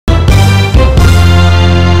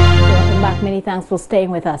Many thanks for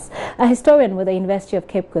staying with us. A historian with the University of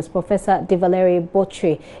Cape Coast, Professor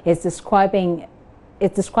Prof.Botchway, is describing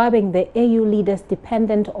the AU leaders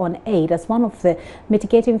dependent on aid as one of the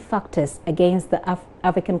mitigating factors against the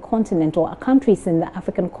African continent, or countries in the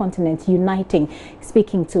African continent uniting.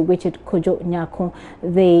 Speaking to Richard Kojo Nyako,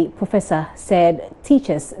 the professor said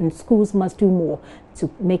teachers and schools must do more to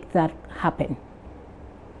make that happen.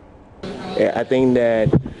 I think that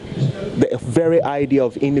the very idea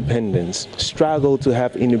of independence, struggle to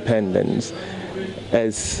have independence,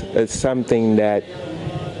 is something that,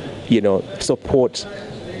 supports,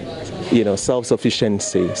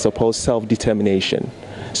 self-sufficiency, supports self-determination.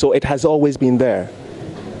 So it has always been there.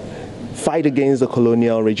 Fight against the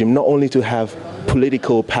colonial regime, not only to have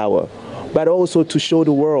political power, but also to show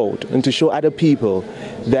the world and to show other people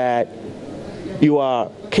that you are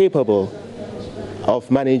capable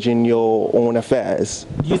of managing your own affairs.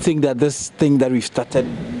 Do you think that this thing that we've started,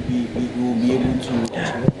 we will be able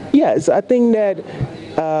to? Yes, I think that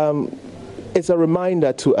it's a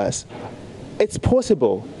reminder to us. It's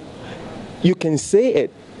possible. You can say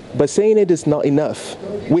it, but saying it is not enough.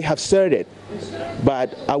 We have said it,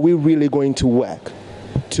 but are we really going to work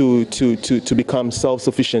to become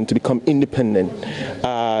self-sufficient, to become independent,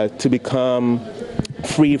 to become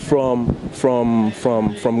free from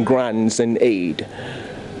grants and aid?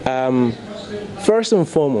 First and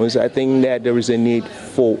foremost, I think that there is a need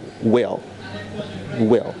for will,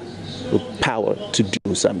 power to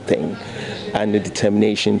do something, and the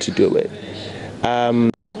determination to do it.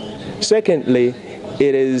 Secondly,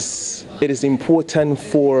 it is important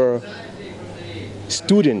for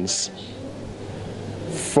students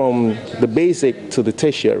from the basic to the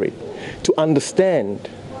tertiary to understand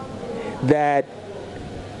that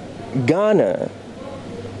Ghana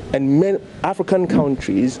and many African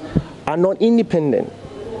countries are not independent.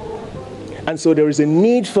 And so there is a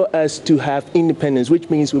need for us to have independence, which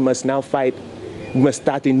means we must now fight, we must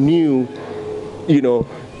start a new,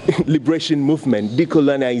 liberation movement,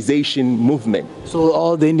 decolonization movement. So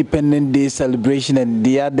all the Independence Day celebration and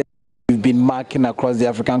the other we've been marking across the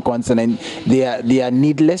African continent, they are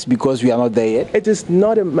needless because we are not there yet? It is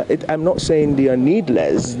not. I'm not saying they are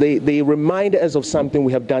needless. They remind us of something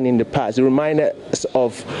we have done in the past. They remind us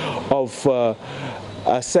of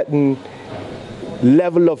a certain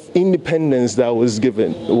level of independence that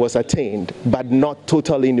was attained, but not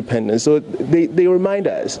total independence. So they remind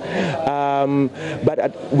us.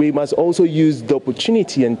 But we must also use the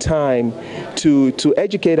opportunity and time to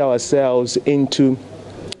educate ourselves into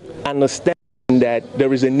understanding that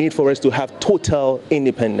there is a need for us to have total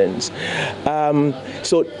independence.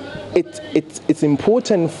 So it's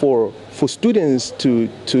important for students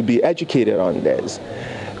to be educated on this.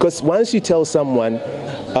 Because once you tell someone,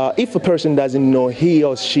 if a person doesn't know he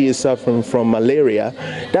or she is suffering from malaria,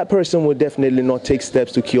 that person will definitely not take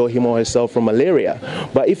steps to cure him or herself from malaria.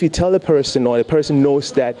 But if you tell a person, or the person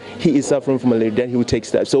knows that he is suffering from malaria, then he will take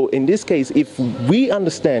steps. So in this case, if we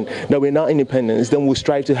understand that we're not independent, then we'll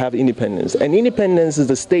strive to have independence. And independence is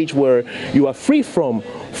the stage where you are free from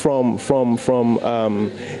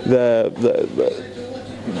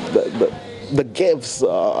the gifts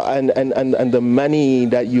and the money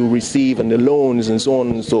that you receive and the loans and so on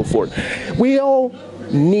and so forth. We all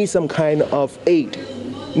need some kind of aid.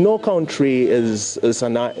 No country is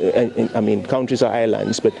countries are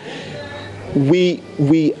islands, but we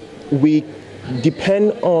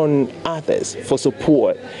depend on others for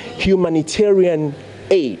support. Humanitarian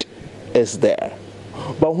aid is there.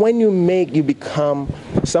 But when you become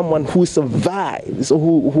someone who survives,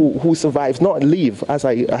 who survives, not live, as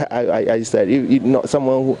I said, not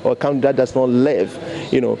someone or a country that does not live,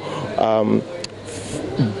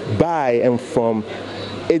 by and from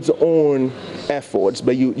its own efforts,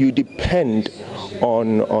 but you depend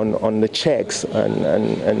on the checks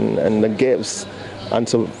and the gifts and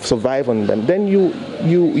survive on them, then you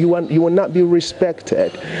will not be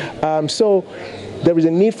respected. So there is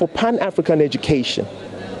a need for Pan-African education,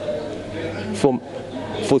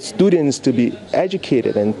 for students to be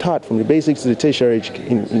educated and taught from the basics to the tertiary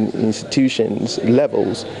institutions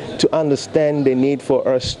levels to understand the need for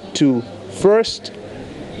us to first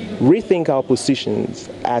rethink our positions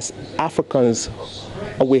as Africans.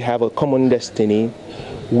 We have a common destiny.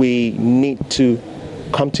 We need to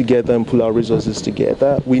come together and pull our resources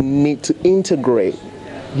together. We need to integrate,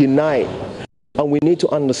 unite, and we need to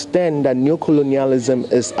understand that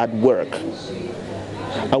neocolonialism is at work.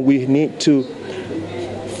 And we need to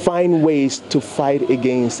find ways to fight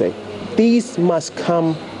against it. These must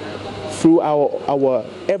come through our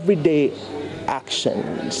everyday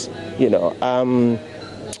actions.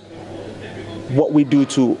 What we do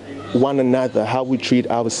to one another, how we treat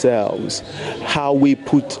ourselves, how we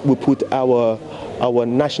put our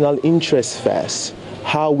national interests first,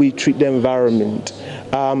 how we treat the environment,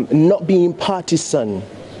 not being partisan.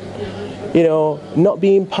 Not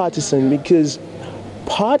being partisan, because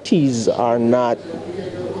parties are not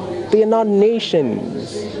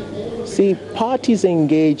nations. See, parties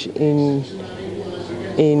engage in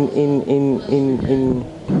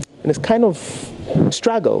this kind of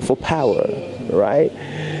struggle for power, right?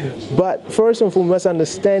 But first and foremost, we must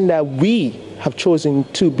understand that we have chosen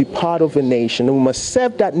to be part of a nation, and we must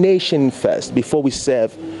serve that nation first before we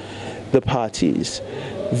serve the parties.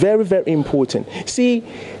 Very, very important. See,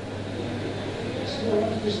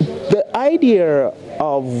 the idea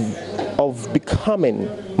of becoming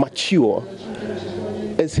mature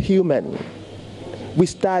is human. We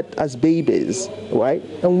start as babies, right?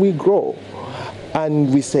 And we grow.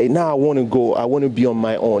 And we say, now I want to go, I want to be on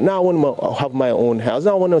my own. Now I want to have my own house.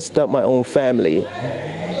 Now I want to start my own family.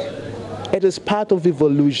 It is part of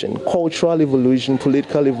evolution, cultural evolution,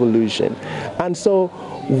 political evolution. And so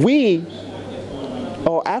we,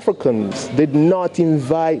 or Africans, did not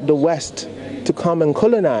invite the West to come and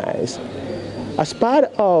colonize. As part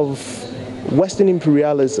of Western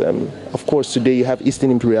imperialism, of course today you have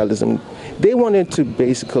Eastern imperialism, they wanted to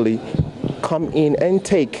basically come in and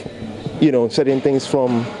take, certain things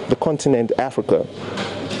from the continent Africa,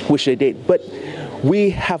 which they did. But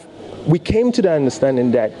we came to the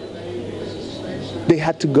understanding that they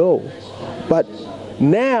had to go. But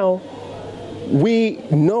now we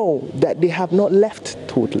know that they have not left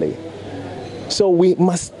totally. So we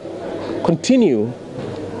must continue,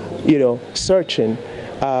 searching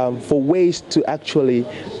for ways to actually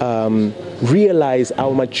realize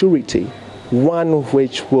our maturity, one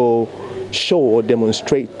which will show or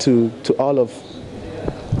demonstrate to all of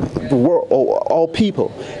the world, or all people,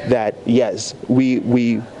 that yes,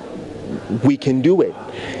 we can do it.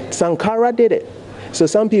 Sankara did it. So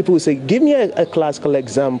some people say, give me a classical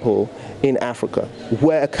example in Africa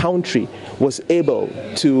where a country was able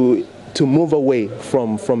to move away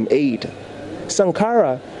from aid.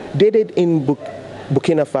 Sankara did it in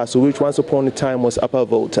Burkina Faso, which once upon a time was Upper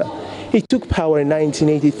Volta. He took power in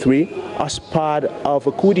 1983 as part of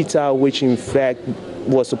a coup d'etat, which in fact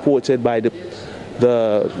was supported by the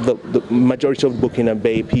majority of Burkina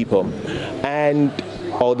Faso people,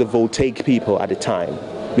 or the Voltaic people at the time,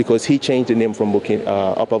 because he changed the name from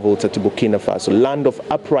Upper Volta to Burkina Faso, land of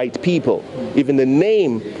upright people. Even the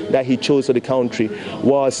name that he chose for the country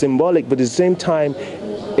was symbolic, but at the same time,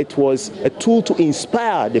 it was a tool to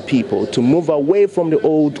inspire the people to move away from the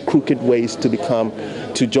old crooked ways to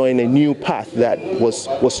join a new path that was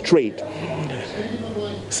straight.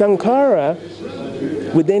 Sankara,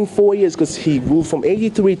 within 4 years, because he ruled from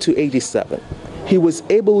 83 to 87, he was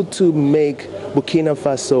able to make Burkina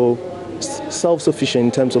Faso self-sufficient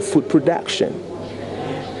in terms of food production.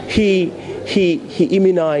 He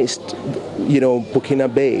immunized, Burkina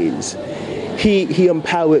Faso. He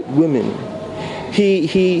empowered women.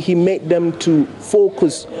 He made them to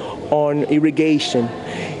focus on irrigation.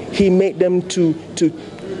 He made them to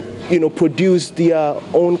produce their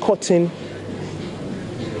own cotton,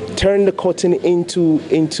 turn the cotton into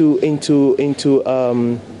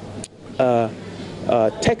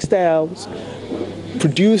textiles,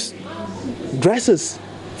 produce dresses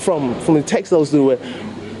from the textiles they were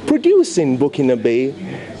producing Burkina Faso,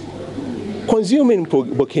 consuming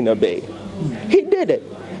Burkina Faso. He did it.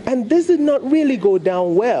 And this did not really go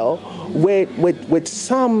down well with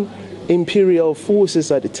some imperial forces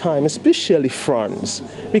at the time, especially France,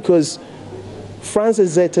 because France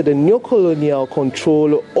exerted a neo-colonial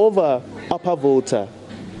control over Upper Volta,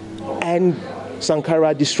 and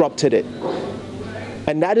Sankara disrupted it.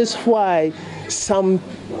 And that is why some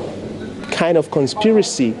kind of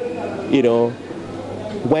conspiracy,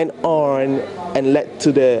 went on and led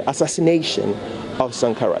to the assassination of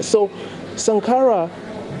Sankara. So Sankara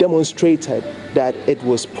demonstrated that it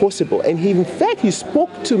was possible, and in fact he spoke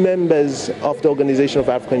to members of the Organization of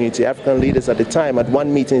African Unity, African leaders at the time, at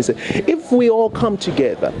one meeting. He said, if we all come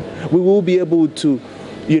together, we will be able to,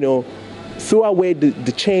 throw away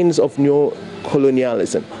the chains of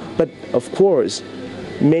neo-colonialism. But of course,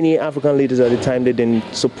 many African leaders at the time, they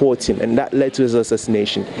didn't support him, and that led to his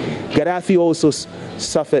assassination. Gaddafi also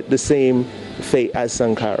suffered the same fate as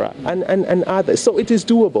Sankara and others. So it is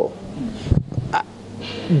doable.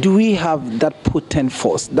 Do we have that potent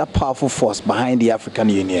force, that powerful force behind the African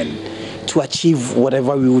Union to achieve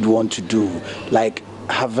whatever we would want to do, like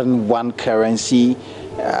having one currency?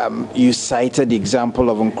 You cited the example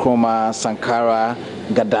of Nkrumah, Sankara,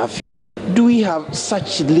 Gaddafi. Do we have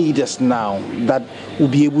such leaders now that will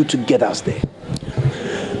be able to get us there?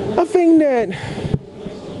 Of think that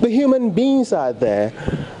the human beings are there.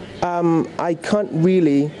 I can't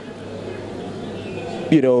really,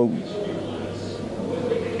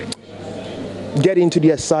 get into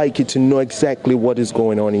their psyche to know exactly what is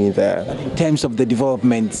going on in there. In terms of the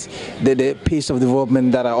developments, the pace of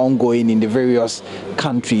development that are ongoing in the various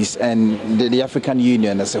countries and the African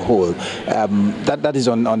Union as a whole, that is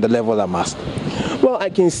on the level I'm asking. Well, I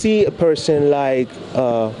can see a person like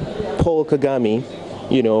Paul Kagame,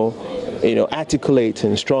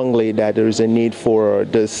 articulating strongly that there is a need for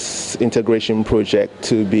this integration project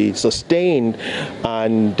to be sustained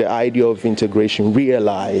and the idea of integration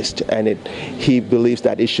realized, and he believes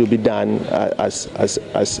that it should be done as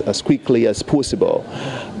quickly as possible.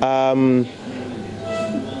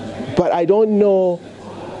 But I don't know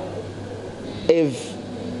if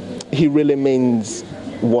he really means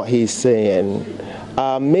what he's saying.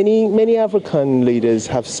 Many African leaders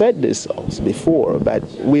have said this before, but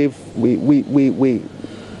we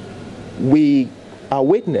are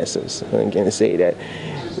witnesses. I can say that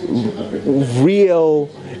real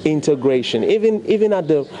integration, even at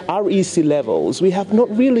the REC levels, we have not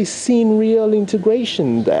really seen real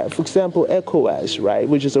integration there. For example, ECOWAS, right,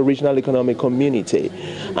 which is a regional economic community.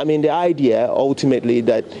 I mean, the idea ultimately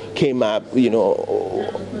that came up,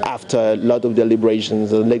 after a lot of deliberations,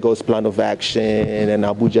 the Lagos Plan of Action and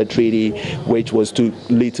Abuja Treaty, which was to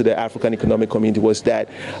lead to the African Economic Community, was that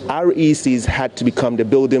RECs had to become the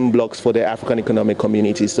building blocks for the African Economic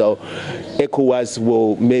Community. So ECOWAS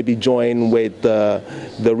will maybe join with the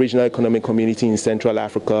regional economic community in Central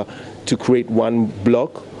Africa to create one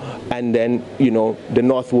block, and then the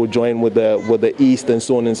North will join with the East, and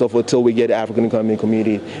so on and so forth, till we get the African Economic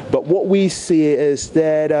Community. But what we see is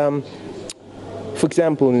that, for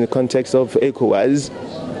example, in the context of ECOWAS,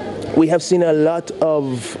 we have seen a lot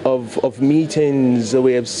of meetings.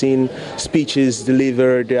 We have seen speeches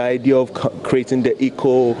delivered, the idea of creating the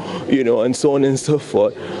ECO, and so on and so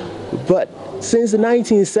forth. But since the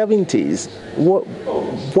 1970s,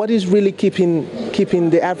 what is really keeping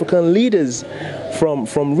the African leaders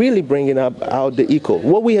from really bringing out the ECO?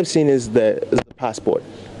 What we have seen is the passport,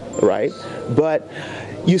 right? But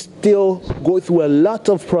you still go through a lot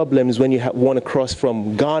of problems when you want to cross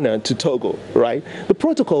from Ghana to Togo, right? The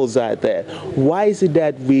protocols are there. Why is it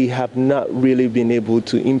that we have not really been able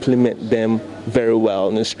to implement them very well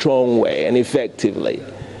in a strong way and effectively,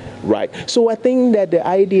 right? So I think that the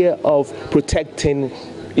idea of protecting,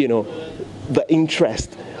 the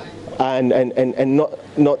interest and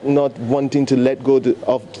not wanting to let go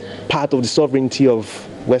of part of the sovereignty of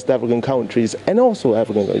West African countries and also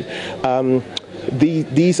African countries,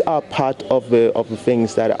 these are part of the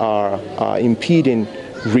things that are impeding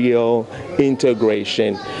real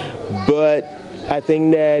integration. But I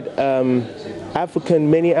think that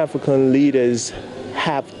many African leaders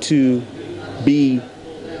have to be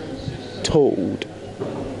told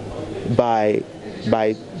by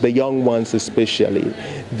the young ones especially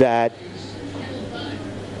that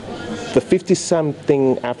the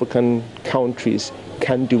 50-something African countries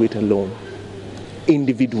can't do it alone,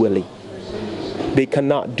 individually. They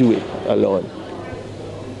cannot do it alone.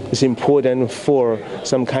 It's important for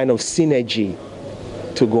some kind of synergy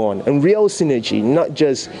to go on, and real synergy, not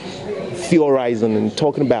just theorizing and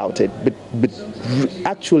talking about it, but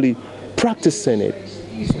actually practicing it.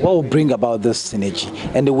 What will bring about this synergy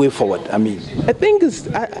and the way forward? I think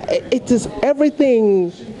it is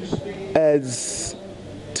everything as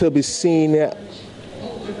to be seen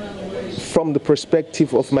from the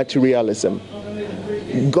perspective of materialism.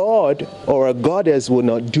 God or a goddess will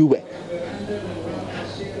not do it.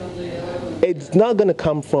 It's not going to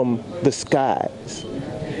come from the skies.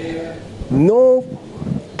 No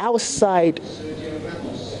outside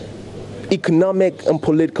economic and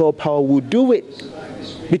political power will do it,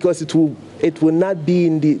 because it will not be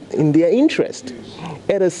in their interest.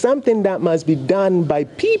 It is something that must be done by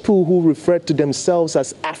people who refer to themselves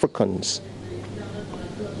as Africans.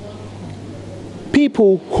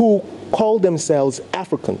 People who call themselves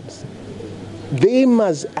Africans. They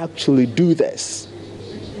must actually do this,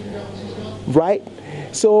 right?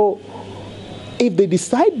 So if they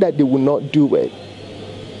decide that they will not do it,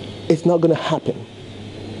 it's not going to happen.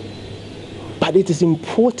 But it is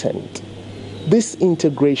important. This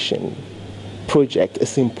integration project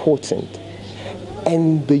is important,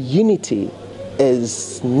 and the unity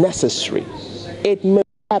is necessary. It must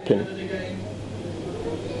happen,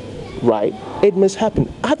 right? It must happen.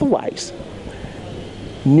 Otherwise,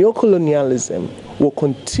 neocolonialism will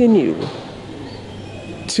continue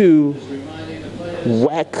to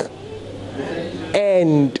work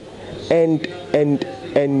and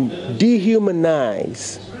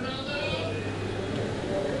dehumanize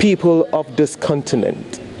people of this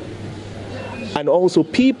continent, and also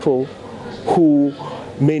people who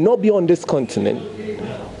may not be on this continent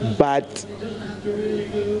but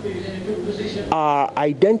are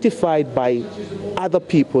identified by other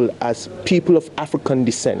people as people of African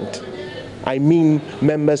descent. I mean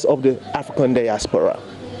members of the African diaspora.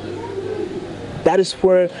 That is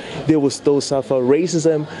where they will still suffer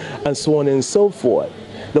racism and so on and so forth.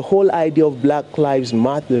 The whole idea of Black Lives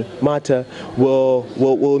Matter will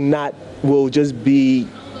just be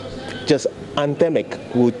just anthemic.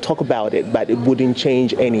 We'll talk about it, but it wouldn't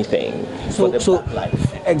change anything. So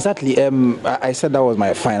exactly. I said that was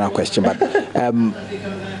my final question, but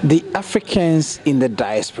the Africans in the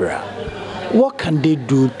diaspora, what can they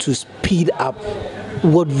do to speed up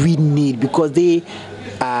what we need, because they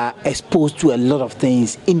are exposed to a lot of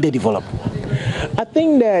things in the development? I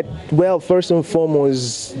think that, well, first and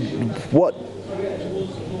foremost, what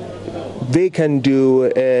they can do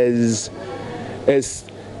is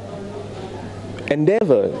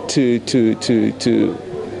endeavor to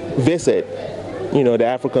visit, the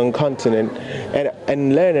African continent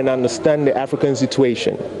and learn and understand the African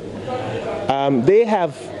situation. They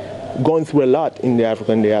have gone through a lot in the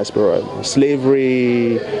African diaspora: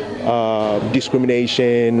 slavery,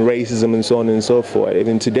 discrimination, racism, and so on and so forth,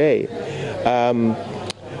 even today.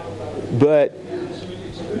 But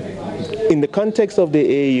in the context of the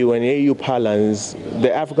AU and AU parlance,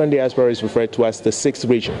 the African diaspora is referred to as the sixth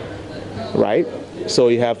region, right? So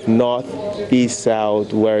you have North, East,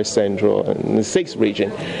 South, West, Central, and the sixth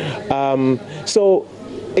region. So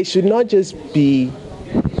it should not just be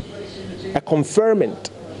a conferment.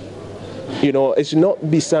 It should not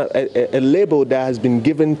be a label that has been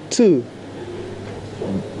given to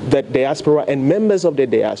the diaspora and members of the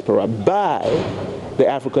diaspora by the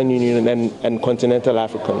African Union and continental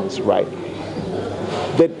Africans, right?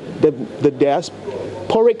 The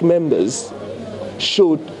diasporic members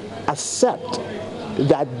should accept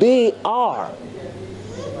that they are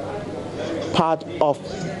part of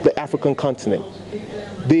the African continent.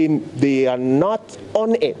 They are not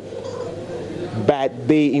on it, but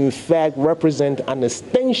they in fact represent an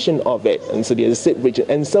extension of it, and so there's a sixth region,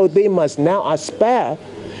 and so they must now aspire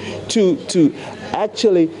to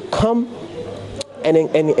actually come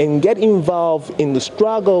and get involved in the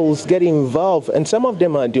struggles, get involved, and some of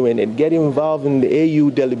them are doing it, get involved in the AU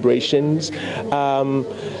deliberations,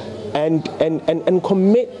 and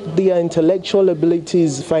commit their intellectual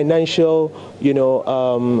abilities, financial,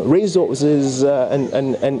 resources,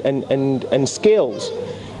 and skills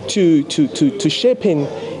to shaping,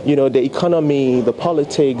 the economy, the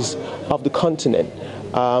politics of the continent.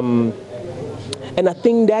 And I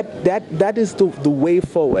think that is the way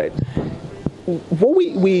forward. What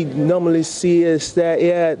we normally see is that,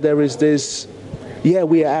 there is this,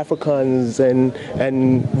 we are Africans and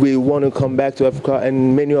we want to come back to Africa,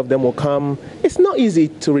 and many of them will come. It's not easy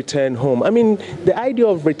to return home. I mean, the idea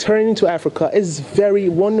of returning to Africa is very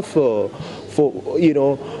wonderful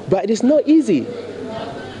but it is not easy.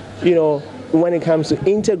 When it comes to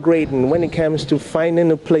integrating, when it comes to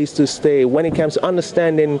finding a place to stay, when it comes to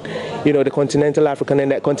understanding, the continental African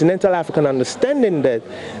and that continental African understanding the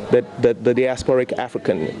diasporic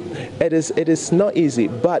African, it is not easy,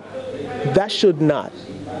 but that should not,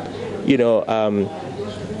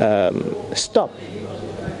 stop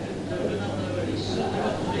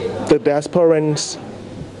the diasporans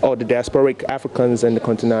or the diasporic Africans and the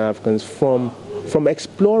continental Africans from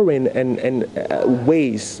exploring and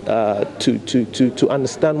ways to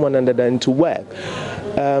understand one another and to work.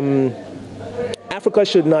 Africa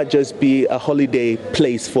should not just be a holiday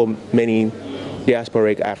place for many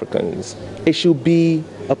diasporic Africans. It should be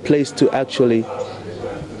a place to actually,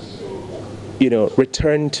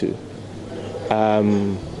 return to,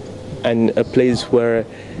 and a place where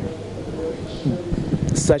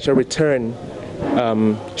such a return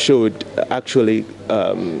should actually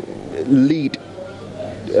lead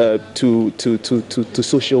to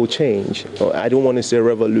social change. I don't want to say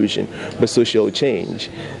revolution, but social change.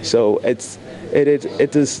 So it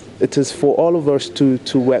is for all of us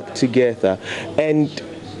to work together, and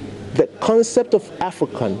the concept of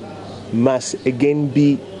African must again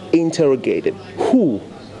be interrogated. Who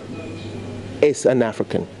is an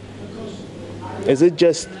African? Is it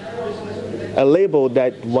just a label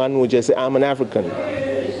that one would just say, I'm an African,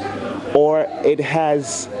 or it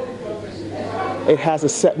has a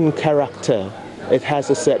certain character, it has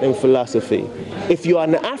a certain philosophy? If you are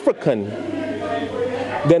an African,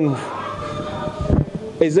 then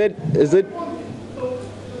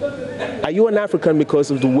are you an African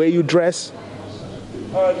because of the way you dress?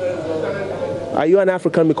 Are you an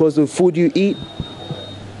African because of the food you eat?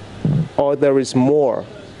 Or there is more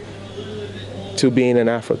to being an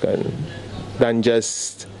African than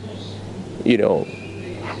just, you know,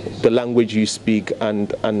 the language you speak and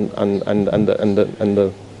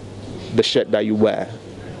the shirt that you wear.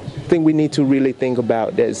 I think we need to really think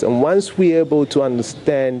about this. And once we're able to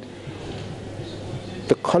understand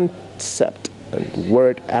the concept and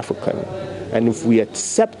word African, and if we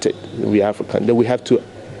accept it, we're African, then we have to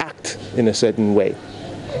act in a certain way.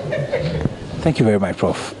 Thank you very much,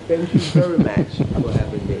 Prof. Thank you very much for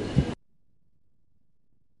having me.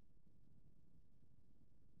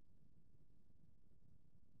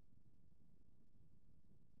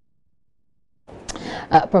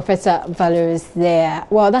 Professor Valerie is there.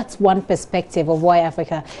 Well, that's one perspective of why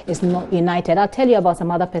Africa is not united. I'll tell you about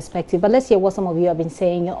some other perspective, but let's hear what some of you have been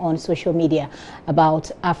saying on social media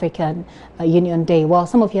about African Union Day. Well,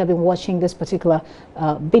 some of you have been watching this particular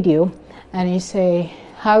video, and you say,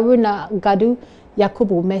 Haruna Gadu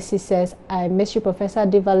Yakubu Messi says, I miss you, Professor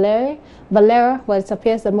de Valera. Well, it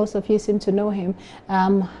appears that most of you seem to know him.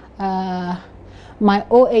 My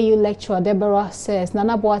OAU lecturer, Deborah, says,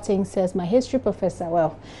 Nana Boateng says, my history professor,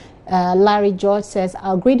 well, Larry George says,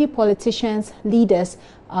 our greedy politicians, leaders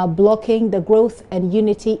are blocking the growth and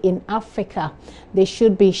unity in Africa. They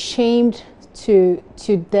should be shamed to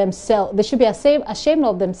themselves. They should be ashamed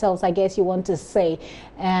of themselves, I guess you want to say.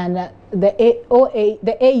 And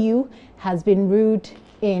the AU has been rude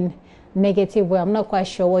in negative way. I'm not quite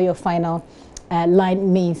sure what your final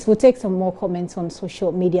line means. We'll take some more comments on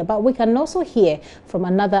social media, but we can also hear from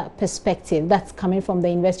another perspective that's coming from the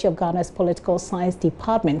University of Ghana's Political Science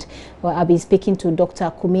Department, where I'll be speaking to Dr.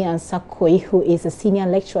 Ansah Koi, who is a senior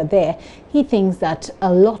lecturer there. He thinks that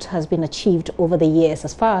a lot has been achieved over the years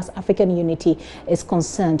as far as African unity is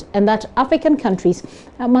concerned, and that African countries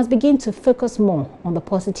must begin to focus more on the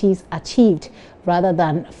positives achieved rather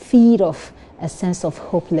than feed off a sense of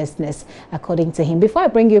hopelessness, according to him. Before I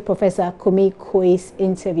bring you Professor Koi's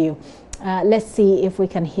interview, let's see if we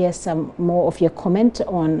can hear some more of your comment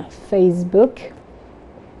on Facebook.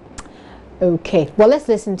 Okay, well, let's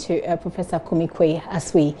listen to Professor Koi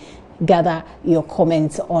as we gather your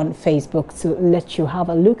comments on Facebook to let you have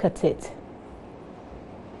a look at it.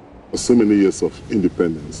 For so many years of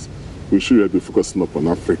independence, we should really be focusing upon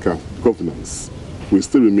Africa governance. We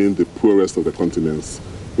still remain the poorest of the continents.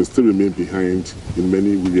 We still remain behind in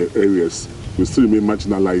many areas. We still remain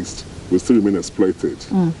marginalized. We still remain exploited.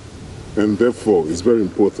 And therefore, it's very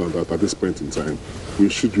important that at this point in time, we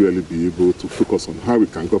should really be able to focus on how we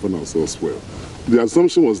can govern ourselves well. The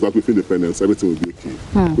assumption was that with independence, everything will be okay.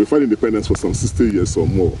 We've had independence for some 60 years or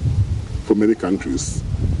more for many countries.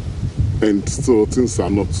 And so things are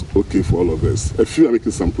not okay for all of us. A few are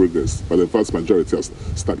making some progress, but the vast majority are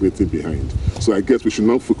stagnating behind. So I guess we should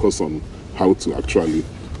now focus on how to actually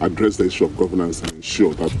address the issue of governance and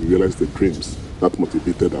ensure that we realize the dreams that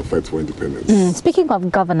motivated our fight for independence. Speaking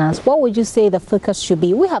of governance, what would you say the focus should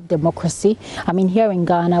be? We have democracy. I mean, here in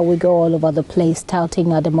Ghana, we go all over the place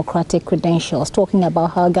touting our democratic credentials, talking about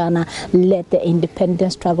how Ghana led the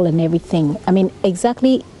independence struggle and everything. I mean,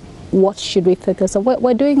 exactly what should we focus on?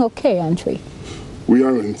 We're doing okay, aren't we? We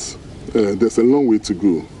aren't. There's a long way to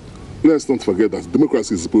go. Let's not forget that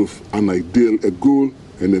democracy is both an ideal, a goal,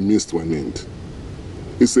 and a means to an end.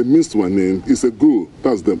 It's a means to an end. It's a goal.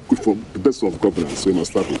 That's the best of governance, so we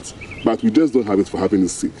must have it. But we just don't have it for having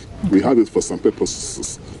its sake. We have it for some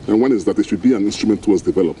purposes. And one is that it should be an instrument towards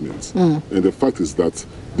development. And the fact is that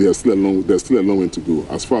there's still a long way to go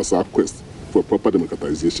as far as our quest for proper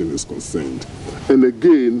democratization is concerned. And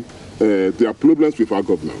again, there are problems with our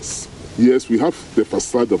governance. Yes, we have the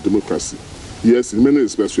facade of democracy. Yes, in many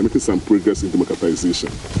respects, we're making some progress in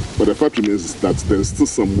democratization. But the fact remains that there's still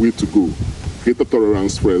some way to go. Greater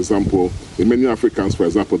tolerance, for example, in many Africans, for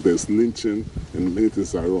example, there's lynching and many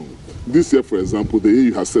things are wrong. This year, for example, the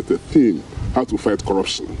EU has set a theme, how to fight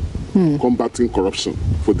corruption, combating corruption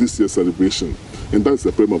for this year's celebration. And that's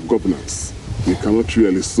the problem of governance. We cannot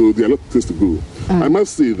really, so there are a lot of things to go. I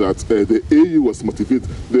must say that the AU was motivated,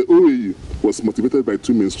 the OAU was motivated by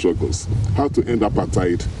two main struggles, how to end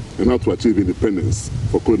apartheid and how to achieve independence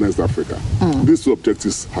for colonized Africa. These two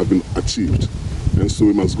objectives have been achieved. And so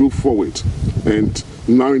we must go forward. And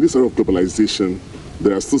now in this era of globalization,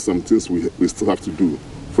 there are still some things we still have to do.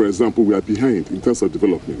 For example, we are behind in terms of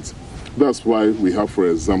development. That's why we have, for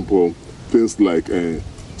example, things like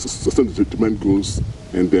sustainable development goals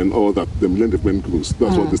and then all that, the Millennium Development Goals.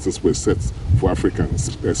 That's what these things were set for Africans,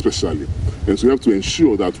 especially. And so we have to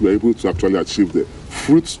ensure that we are able to actually achieve the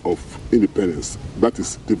fruits of independence, that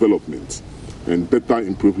is development, and better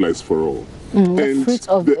improve lives for all. And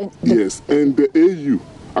yes, and the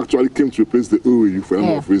AU actually came to replace the OAU for a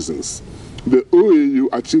number of reasons. The OAU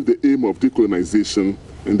achieved the aim of decolonization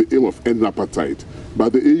and the aim of ending apartheid.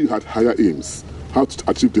 But the AU had higher aims, how to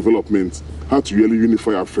achieve development, how to really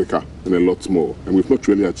unify Africa, and a lot more. And we've not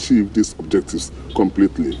really achieved these objectives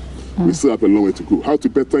completely. We still have a long way to go. How to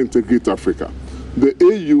better integrate Africa. The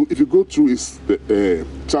AU, if you go through the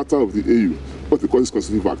charter of the AU, what they call this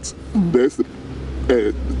Constitutive Act, there's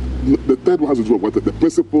the third one has to do with the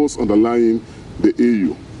principles underlying the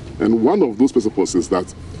AU. And one of those principles is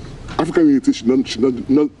that African unity should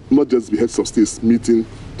not just be heads of states meeting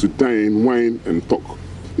to dine, wine, and talk.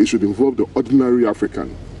 It should involve the ordinary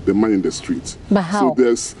African, the man in the street. But how? So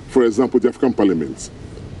there's, for example, the African Parliament.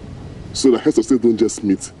 So the heads of state don't just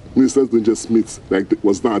meet, ministers don't just meet like it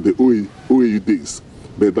was done at the OAU days.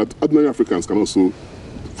 But that ordinary Africans can also,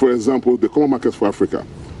 for example, the Common Market for Africa.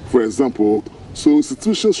 For example, so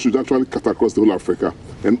institutions should actually cut across the whole Africa,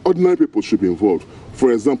 and ordinary people should be involved.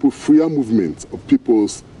 For example, freer movement of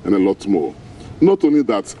peoples and a lot more. Not only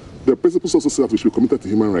that, the principles also say that we should be committed to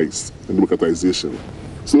human rights and democratization.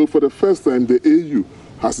 So for the first time, the AU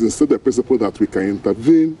has instilled the principle that we can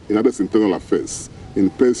intervene in others' internal affairs in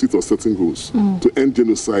pursuit of certain goals, to end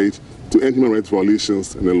genocide, to end human rights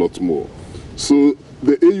violations, and a lot more. So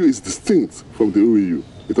the AU is distinct from the OAU.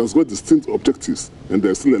 It has got distinct objectives, and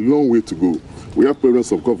there's still a long way to go. We have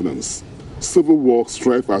problems of governance. Civil war,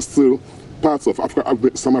 strife are still parts of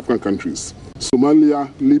some African countries. Somalia,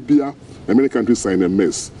 Libya, and many countries are in a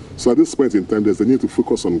mess. So at this point in time, there's a need to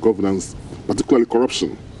focus on governance, particularly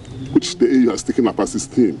corruption, which the AU has taken up as its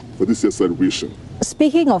theme for this year's celebration.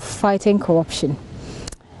 Speaking of fighting corruption,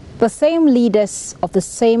 the same leaders of the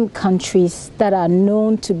same countries that are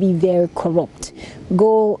known to be very corrupt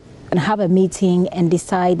go and have a meeting and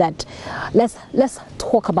decide that let's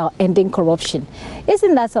talk about ending corruption.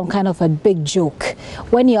 Isn't that some kind of a big joke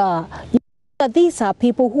when these are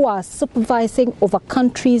people who are supervising over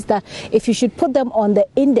countries that if you should put them on the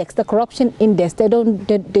index, the corruption index, they don't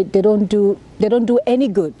do any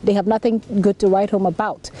good. They have nothing good to write home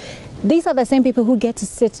about. These are the same people who get to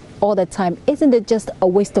sit all the time. Isn't it just a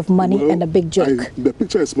waste of money and a big joke? The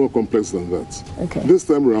picture is more complex than that. Okay. This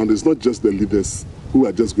time around, it's not just the leaders who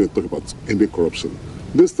are just going to talk about ending corruption.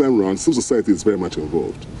 This time around, civil society is very much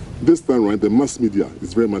involved. This time around, the mass media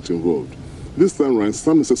is very much involved. This time around,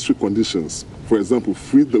 some necessary conditions, for example,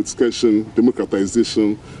 free discussion,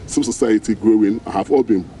 democratization, civil society growing, have all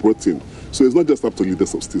been brought in. So it's not just up to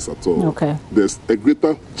leaders of states at all. Okay. There's a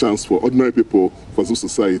greater chance for ordinary people, for civil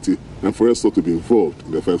society, and for us all to be involved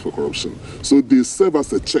in the fight for corruption. So they serve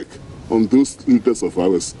as a check on those leaders of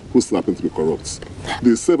ours who still happen to be corrupt.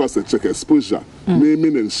 They serve as a check, exposure,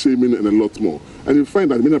 naming and shaming, and a lot more. And you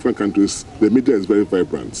find that in many African countries, the media is very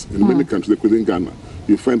vibrant. In many countries, including Ghana,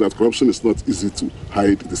 you find that corruption is not easy to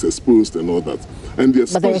hide, it is exposed and all that. And the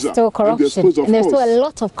exposure, but there is still corruption, and there's still a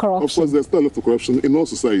lot of corruption. Of course, there's still a lot of corruption in all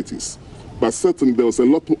societies. But certainly there was a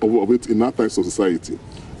lot of it in our types of society.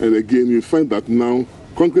 And again, you find that now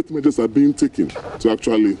concrete measures are being taken to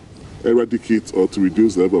actually eradicate or to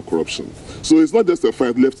reduce the level of corruption. So it's not just a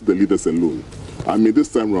fight left to the leaders alone. I mean,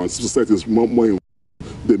 this time around, society is more involved.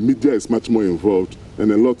 The media is much more involved,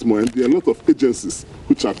 and a lot more. And there are a lot of agencies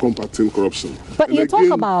which are combating corruption. But and you again,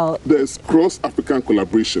 talk about... there's cross-African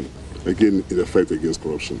collaboration, again, in the fight against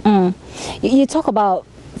corruption. You talk about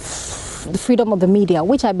the freedom of the media,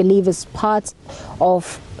 which I believe is part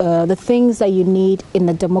of the things that you need in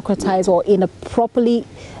a democratized or in a properly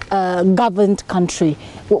governed country,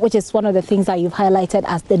 which is one of the things that you've highlighted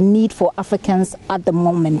as the need for Africans at the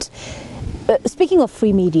moment. Speaking of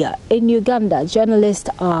free media, in Uganda, journalists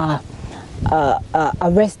are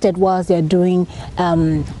arrested whilst they're doing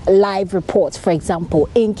live reports, for example.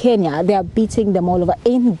 In Kenya, they are beating them all over.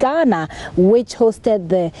 In Ghana, which hosted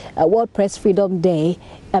the World Press Freedom Day,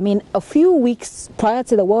 I mean, a few weeks prior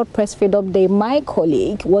to the World Press Freedom Day, my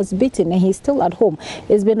colleague was beaten and he's still at home.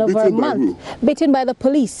 It's been over a month. Beaten by the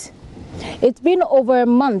police. It's been over a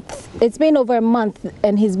month. It's been over a month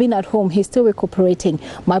and he's been at home. He's still recuperating.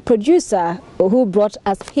 My producer, who brought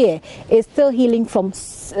us here, is still healing from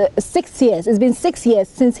 6 years. It's been 6 years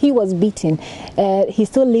since he was beaten. He's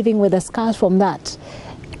still living with the scars from that.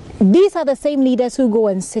 These are the same leaders who go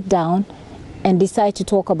and sit down and decide to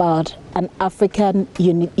talk about an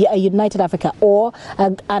a united Africa, or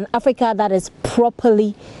an Africa that is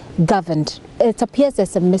properly governed. It appears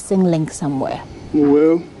there's a missing link somewhere.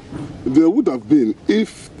 Well, there would have been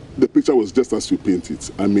if the picture was just as you paint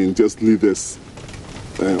it. I mean, just leaders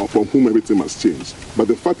from whom everything has changed. But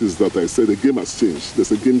the fact is that I said the game has changed.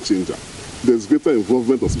 There's a game changer. There's greater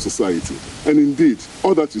involvement of society. And indeed,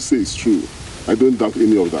 all that you say is true. I don't doubt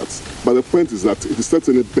any of that. But the point is that it is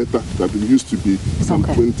certainly better than it used to be some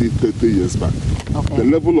 20, 30 years back. The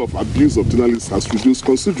level of abuse of journalists has reduced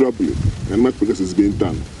considerably, and much progress is being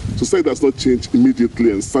done. Society does not change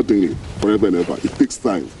immediately and suddenly, forever and ever. It takes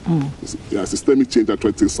time. Systemic change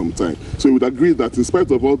actually takes some time. So we would agree that in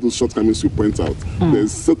spite of all those shortcomings you point out,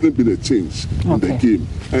 there's certainly been a change in the game.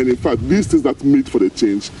 And in fact, these things that made for the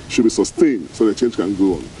change should be sustained so the change can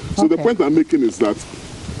go on. So the point I'm making is that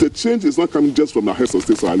the change is not coming just from our heads of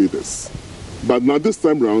states or our leaders. But now this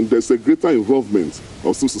time around, there's a greater involvement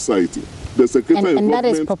of civil society. There's a greater involvement that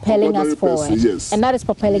is propelling us forward. Yes. And that is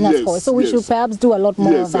propelling us forward. So we should perhaps do a lot more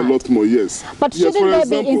of that. Yes, a lot more, yes. But shouldn't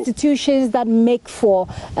there be institutions that make for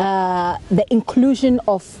the inclusion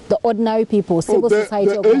of the ordinary people, civil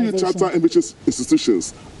society organizations? The AU Charter envisages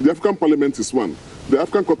institutions. The African Parliament is one. The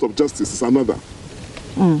African Court of Justice is another.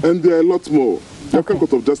 And there are a lot more. The African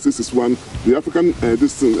Court of Justice is one. The African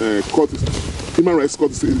Human Rights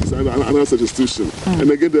Court is another such institution.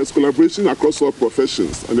 And again, there's collaboration across all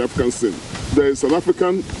professions on the African scene. There is an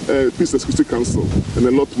African Peace and Security Council and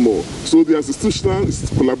a lot more. So the institutional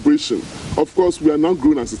collaboration. Of course, we are now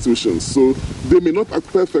grown institutions, so they may not act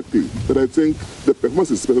perfectly, but I think the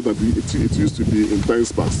performance is better than it used to be in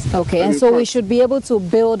times past. Okay, and so fact, we should be able to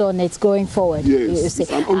build on it going forward. Yes,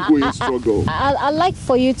 it's an ongoing struggle. I'd like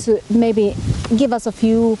for you to maybe give us a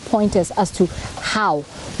few pointers as to how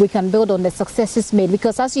we can build on the successes made,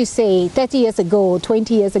 because as you say, 30 years ago,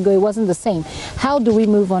 20 years ago, it wasn't the same. How do we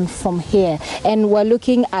move on from here? And we're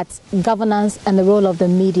looking at governance and the role of the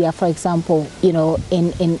media, for example, you know,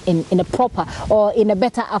 in a proper or in a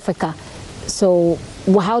better Africa. So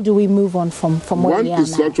how do we move on from where we are now? One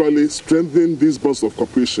is to actually strengthen these bonds of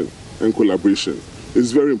cooperation and collaboration.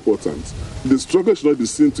 It's very important. The struggle should not be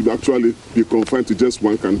seen to actually be confined to just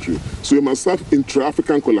one country. So you must have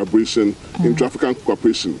intra-African collaboration, intra-African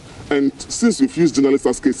cooperation. And since we've used journalists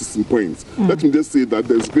as cases in point, let me just say that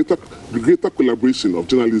there's greater collaboration of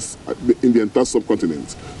journalists in the entire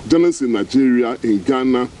subcontinent. Journalists in Nigeria, in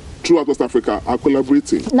Ghana, throughout West Africa are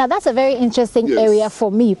collaborating. Now that's a very interesting area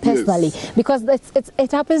for me personally, because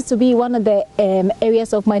it happens to be one of the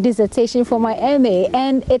areas of my dissertation for my MA,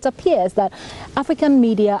 and it appears that African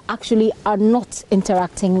media actually are not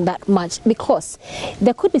interacting that much, because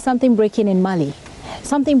there could be something breaking in Mali,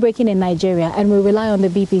 something breaking in Nigeria, and we rely on the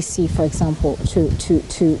BBC, for example,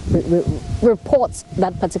 to report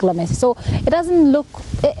that particular message. So it doesn't look,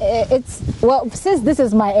 well, since this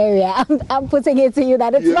is my area, I'm putting it to you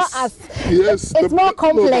that it's not us. Yes, it's more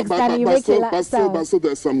complex than you make it sound. So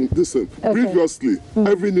there's some, listen, previously,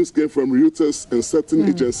 every news came from Reuters and certain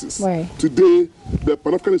agencies. Today, the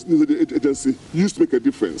Pan-African News Agency used to make a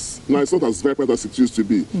difference. Now it's not as vibrant as it used to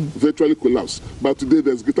be, virtually collapsed. But today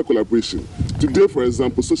there's greater collaboration. Today, for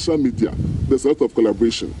example, social media, there's a lot of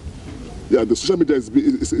collaboration. Yeah, the social media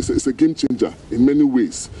is a game changer in many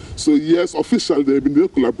ways. So yes, officially there have been no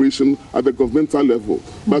collaboration at the governmental level,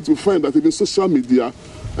 but we find that even social media,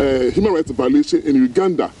 human rights violation in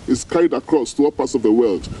Uganda is carried across to all parts of the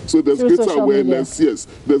world. So there's greater awareness,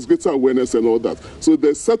 there's greater awareness and all that. So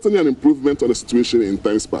there's certainly an improvement on the situation in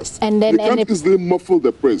times past. And then, you can't easily muffle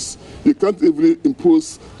the press. You can't even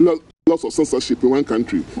impose lots of censorship in one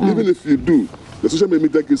country. Even if you do, the social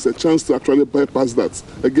media gives a chance to actually bypass that.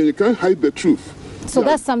 Again, you can't hide the truth. So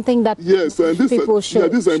that's something that people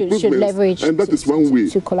should leverage, and that is one way.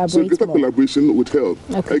 To collaborate. So greater collaboration would help.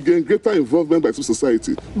 Again, greater involvement by civil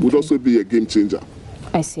society would also be a game changer.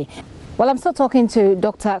 I see. Well, I'm still talking to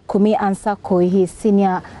Dr. Kumi Ansah Koi. He's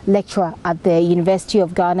senior lecturer at the University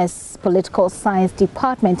of Ghana's Political Science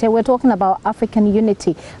Department, and we're talking about African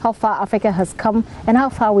unity, how far Africa has come and how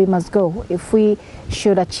far we must go if we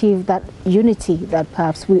should achieve that unity that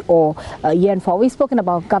perhaps we all yearn for. We've spoken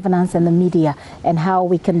about governance and the media and how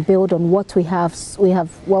we can build on what we have.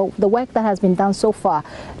 Well, the work that has been done so far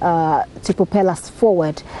to propel us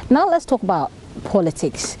forward. Now let's talk about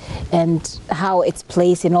politics and how it's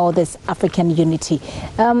placed in all this African unity.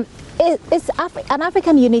 Is an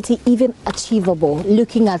African unity even achievable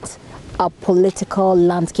looking at a political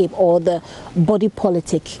landscape or the body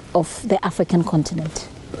politic of the African continent?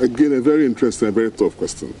 Again, a very interesting and very tough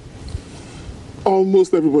question.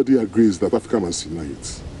 Almost everybody agrees that Africa must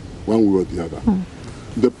unite, one way or the other.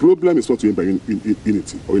 The problem is what we mean by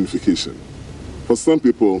unity or unification. For some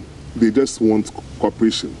people, they just want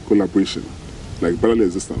cooperation, collaboration, like brotherly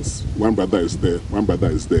existence. One brother is there, one brother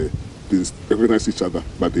is there. They recognize each other,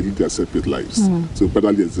 but they live their separate lives. So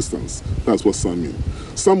brotherly existence, that's what some mean.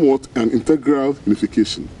 Some want an integral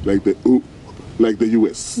unification, like the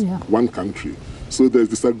US, one country. So there's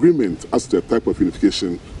disagreement as to the type of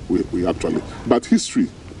unification we actually. But history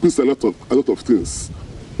puts a lot of things.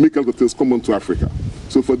 make other things common to Africa.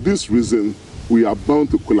 So for this reason, we are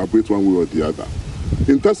bound to collaborate one way or the other.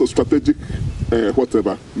 In terms of strategic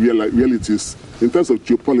realities, in terms of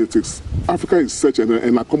geopolitics, Africa is such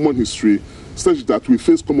and a common history, such that we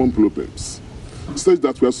face common problems, such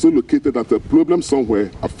that we are so located that a problem somewhere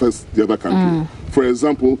affects the other country. For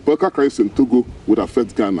example, political crisis in Togo would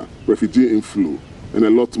affect Ghana, refugee inflow, and a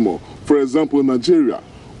lot more. For example, Nigeria,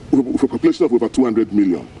 with a population of over 200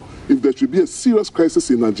 million, if there should be a serious crisis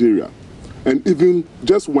in Nigeria, and even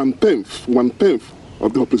just one-tenth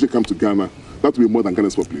of the population come to Ghana, that will be more than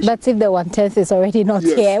Ghana's population. But if the 1/10 is already not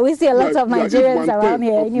here, we see a lot of Nigerians around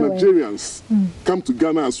here anyway. Nigerians come to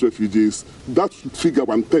Ghana as refugees, that figure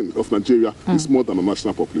 1/10 of Nigeria is more than a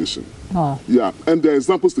national population. Yeah, and there are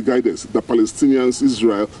examples to guide us: the Palestinians,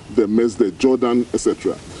 Israel, the Mesde, Jordan,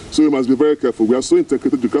 etc. So we must be very careful. We are so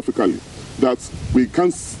integrated geographically that we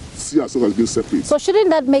can't see ourselves as being separate. So shouldn't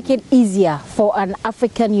that make it easier for an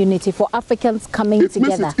African unity, for Africans coming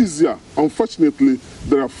together? It makes it easier. Unfortunately,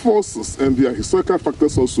 there are forces and there are historical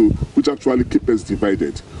factors also which actually keep us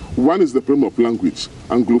divided. One is the problem of language,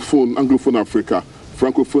 Anglophone Africa,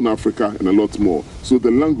 Francophone Africa, and a lot more. So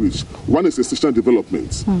the language. One is institutional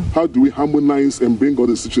development. How do we harmonize and bring all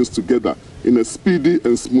the institutions together in a speedy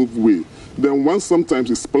and smooth way? Then one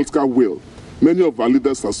sometimes is political will. Many of our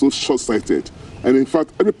leaders are so short-sighted. And in fact,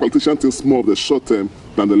 every politician thinks more of the short term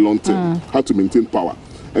than the long term, how to maintain power.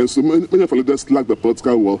 And so many of our leaders lack the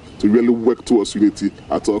political will to really work towards unity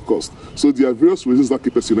at all costs. So there are various reasons that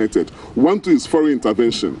keep us united. One, too, is foreign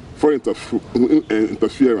intervention, foreign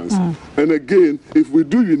interference. And again, if we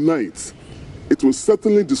do unite, it will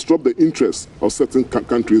certainly disrupt the interests of certain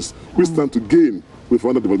countries which stand to gain with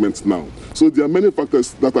underdevelopment now. So there are many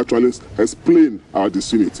factors that actually explain our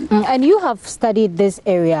disunity. And you have studied this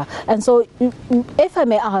area. And so if I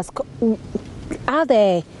may ask, are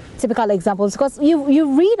there typical examples? Because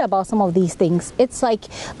you read about some of these things. It's like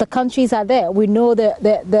the countries are there. We know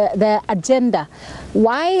the agenda.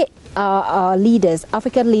 Why are our leaders,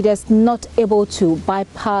 African leaders, not able to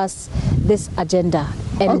bypass this agenda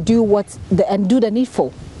and do the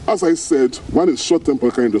needful? As I said, one is short-term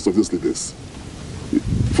political interest of these leaders.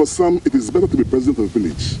 For some, it is better to be president of a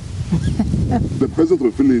village. The president of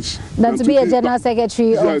a village than to be a general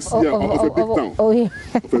secretary of a big town.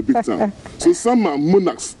 Of a big town. So some are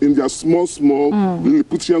monarchs in their small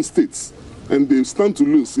Lilliputian states, and they stand to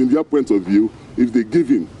lose in their point of view if they give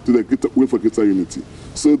in to the way for greater unity.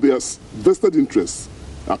 So there's vested interests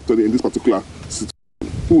actually in this particular situation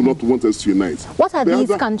who will not want us to unite. What are these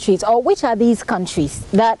countries, or which are these countries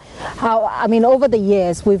that, I mean, over the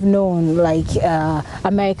years we've known like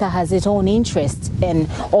America has its own interest, and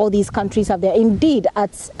all these countries have their, indeed,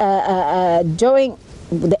 during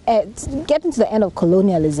getting to the end of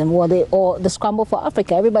colonialism or the scramble for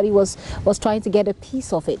Africa, everybody was trying to get a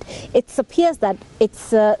piece of it. It appears that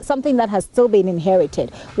it's something that has still been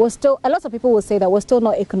inherited. A lot of people will say that we're still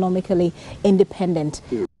not economically independent.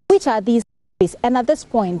 Yeah. Which are these? And at this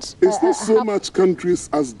point, it's not so much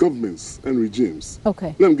countries as governments and regimes.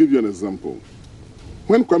 Okay. Let me give you an example.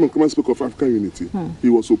 When Kwame Nkrumah spoke of African unity, he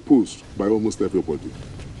was opposed by almost everybody.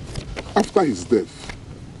 After his death,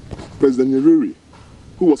 President Nyerere,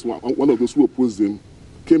 who was one of those who opposed him,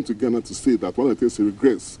 came to Ghana to say that one of the things he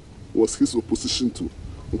regrets was his opposition to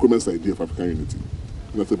Nkrumah's idea of African unity.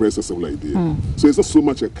 And that's a very sensible idea. So it's not so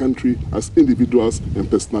much a country as individuals and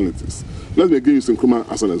personalities. Let me give you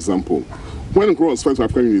Nkrumah as an example. When Nkrumah was fighting for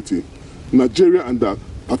African unity, Nigeria under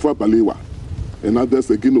Tafawa Balewa and others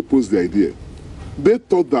again opposed the idea. They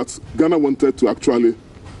thought that Ghana wanted to actually,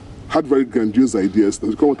 had very grandiose ideas,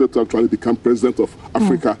 that Ghana wanted to actually become president of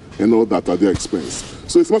Africa and all that at their expense.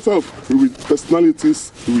 So it's a matter of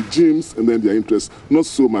personalities, regimes, and then their interests, not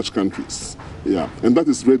so much countries. Yeah, and that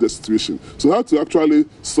is really the situation. So how to actually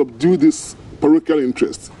subdue this parochial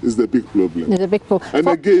interest is the big problem. It's a big problem. And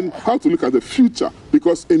again, how to look at the future,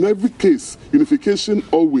 because in every case, unification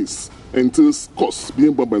always entails costs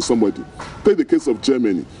being borne by somebody. Take the case of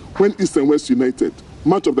Germany. When East and West united,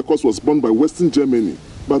 much of the cost was borne by Western Germany,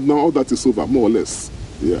 but now all that is over, more or less.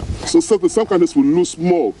 Yeah. So some countries will lose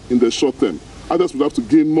more in the short term. Others will have to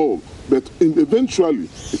gain more. But eventually,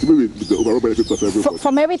 it will be the overall benefit of everybody.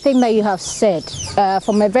 From everything that you have said,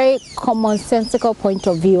 from a very commonsensical point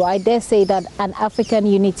of view, I dare say that an African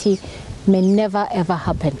unity may never ever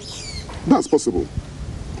happen. That's possible.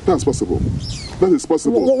 That's possible. That is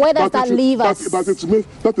possible. Where does that leave us?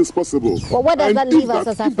 That is possible. Well, where does that leave us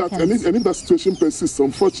as Africans? And if that situation persists,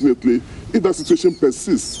 unfortunately, then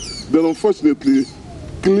unfortunately,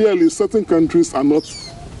 clearly certain countries are not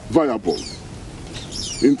viable.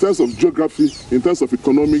 In terms of geography, in terms of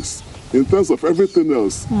economics, in terms of everything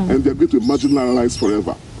else, and they're going to marginalize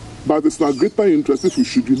forever. But it's our greater interest if we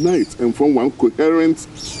should unite and form one coherent,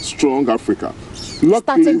 strong Africa.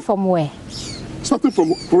 Luckily, starting from where? Starting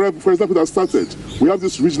from, for example, that started, we have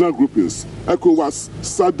these regional groupings, ECOWAS,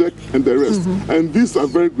 SADC, and the rest. And these are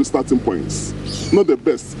very good starting points, not the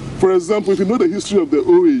best. For example, if you know the history of the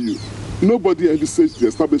OAU, nobody envisaged the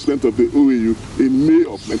establishment of the OAU in May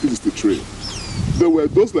of 1963. There were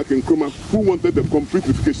those like Nkrumah who wanted the complete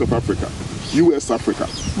unification of Africa, US Africa.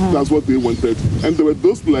 That's what they wanted. And there were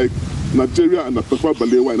those like Nigeria and Tafawa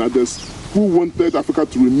Balewa and others who wanted Africa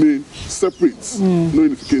to remain separate, no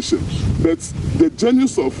unification. But the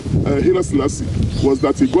genius of Haile Selassie was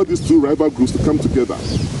that he got these two rival groups to come together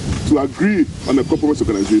to agree on a compromise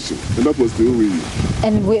organization, and that was the OAU.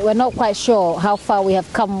 And we're not quite sure how far we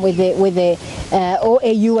have come with the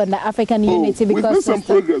OAU and the African unity, because we've made some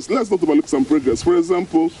progress. Let's not overlook some progress. For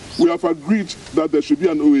example, we have agreed that there should be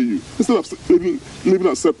an OAU instead of living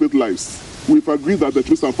our separate lives. We've agreed that there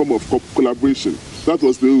should be some form of collaboration. That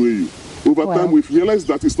was the OAU. Over time, we've realized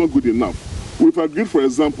that it's not good enough. We've agreed, for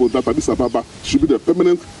example, that Addis Ababa should be the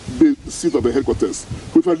permanent seat of the headquarters.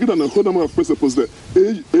 We've agreed on a whole number of principles. The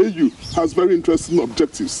AU has very interesting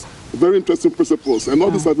objectives, very interesting principles, and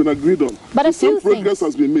all this has been agreed on. But some progress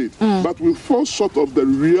has been made, but we fall short of the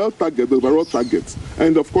real target, the overall target.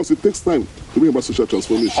 And of course, it takes time to bring about social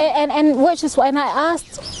transformation. And which is why I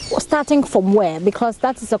asked, starting from where, because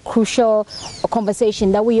that is a crucial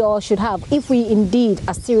conversation that we all should have if we indeed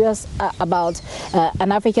are serious about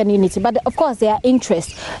an African unity. But of course, there are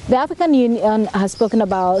interests. The African Union has spoken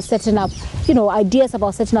about setting up, ideas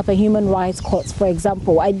about setting up a human rights court, for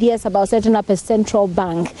example, ideas about setting up a central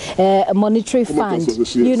bank, a monetary fund,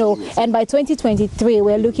 and by 2023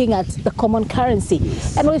 we're looking at the common currency.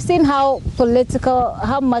 And we've seen how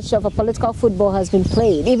much of a political football has been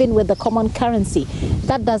played, even with the common currency.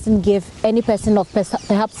 That doesn't give any person of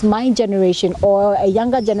perhaps my generation or a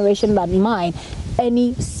younger generation than mine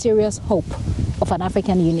any serious hope of an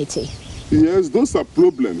African unity. Yes, those are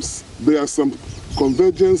problems. There are some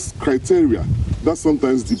convergence criteria that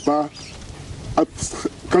sometimes debar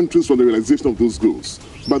countries from the realization of those goals.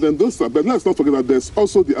 But then but let's not forget that there's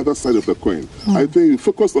also the other side of the coin. I think you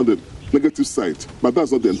focus on the negative side, but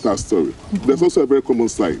that's not the entire story. There's also a very common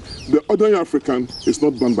side. The ordinary African is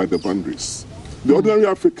not bound by the boundaries. The ordinary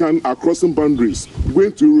African are crossing boundaries,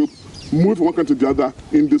 going to Europe, move from one country to the other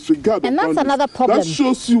in disregard of boundaries. And that's another problem. That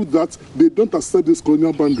shows you that they don't accept these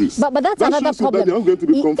colonial boundaries. But that's another problem. That they're not going to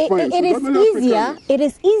be confined. It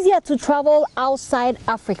is easier to travel outside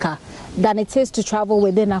Africa than it is to travel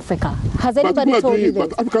within Africa. Has anybody told you this?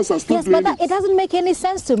 But Africans are still doing it doesn't make any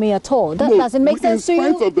sense to me at all. That doesn't make sense to you?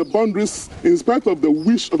 In spite of the boundaries, in spite of the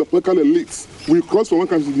wish of the political elites, we cross from one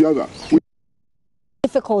country to the other.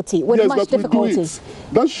 With much difficulty.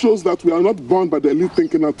 That shows that we are not bound by the elite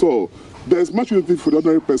thinking at all. There is much unity for the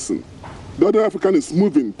ordinary person. The ordinary African is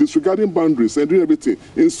moving, disregarding boundaries and doing everything.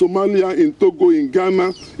 In Somalia, in Togo, in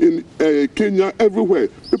Ghana, in Kenya, everywhere,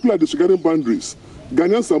 people are disregarding boundaries.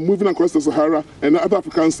 Ghanaians are moving across the Sahara, and other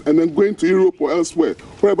Africans, and then going to Europe or elsewhere,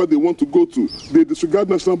 wherever they want to go to. They disregard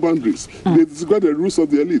national boundaries. They disregard the rules of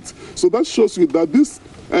the elite. So that shows you that this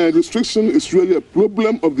restriction is really a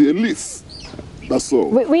problem of the elites. That's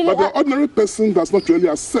all. But the ordinary person does not really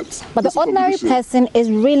accept. But the ordinary person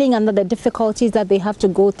is reeling under the difficulties that they have to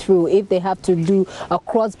go through if they have to do a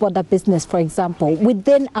cross-border business, for example,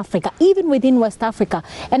 within Africa, even within West Africa.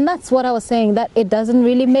 And that's what I was saying, that it doesn't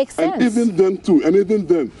really make sense. And even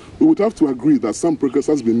then, we would have to agree that some progress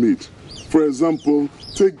has been made. For example,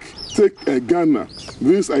 take Ghana,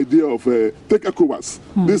 this idea of, take ECOWAS,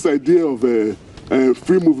 this idea of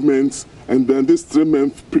free movement, and then this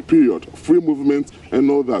 3-month period, free movement and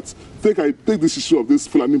all that. I take this issue of this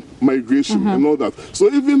Fulani migration and all that. So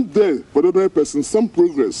even there, for the ordinary person, some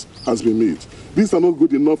progress has been made. These are not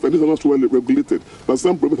good enough and these are not well regulated, but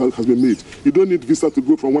some progress has been made. You don't need visa to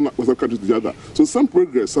go from one country to the other. So some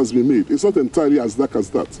progress has been made. It's not entirely as dark as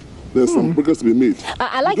that. There's some progress to be made.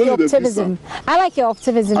 I like your optimism. I like your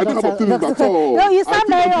optimism. I don't have optimism at all. No, you sound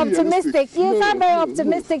very optimistic. You sound very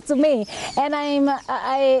optimistic to me. And I'm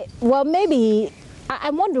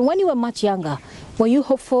wondering, when you were much younger, were you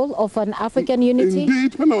hopeful of an African unity?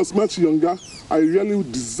 Indeed, when I was much younger, I really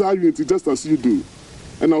desired unity just as you do.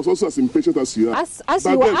 And I was also as impatient as you are. As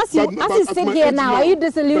you sit here now, are you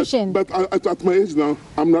disillusioned? But at my age now,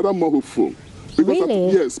 I'm rather more hopeful.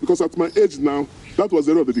 Really? Yes, because at my age now, that was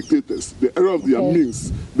the era of the dictators, the era of the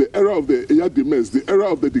Amins, the era of the Eyadimens, the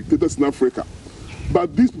era of the dictators in Africa.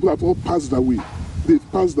 But these people have all passed away.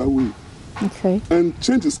 They've passed away. Okay. And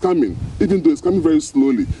change is coming, even though it's coming very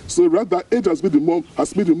slowly. So rather, age has made it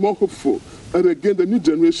more hopeful. And again, the new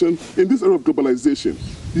generation, in this era of globalization,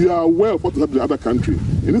 you are aware of what is happening in the other country.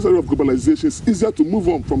 In this era of globalization, it's easier to move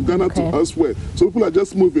on from Ghana to elsewhere. So people are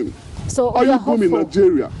just moving. So are you home in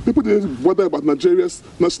Nigeria? People didn't bother about Nigeria's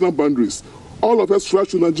national boundaries. All of us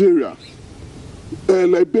rushed to Nigeria.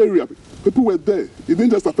 Liberia, people were there. It didn't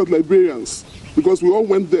just affect Liberians, because we all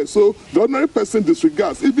went there. So the ordinary person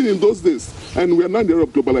disregards, even in those days, and we are now in the era of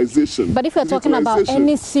globalization. But if you're talking about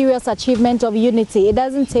any serious achievement of unity,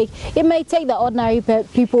 it may take the ordinary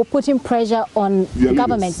people putting pressure on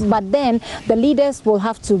governments, but then the leaders will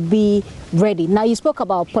have to be ready. Now, you spoke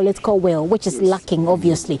about political will, which is lacking,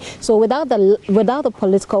 obviously. So without the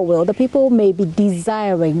political will, the people may be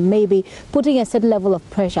desiring, maybe putting a certain level of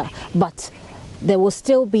pressure, but there will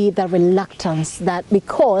still be the reluctance that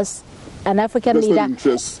because an African leader,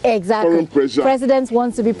 exactly, presidents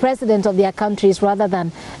want to be president of their countries rather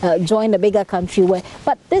than join a bigger country.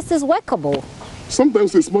 But this is workable.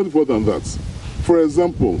 Sometimes it's more difficult than that. For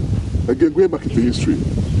example, again, going back into history,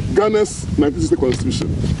 Ghana's 1960 constitution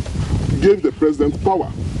gave the president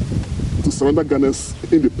power to surrender Ghana's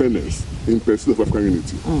independence in pursuit of African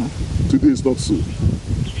unity. Today it's not so.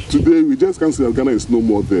 Today we just can't say that Ghana is no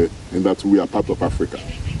more there and that we are part of Africa.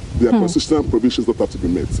 There are constitutional provisions that have to be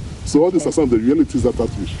met. So all these are some of the realities that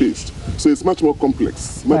have to be faced. So it's much more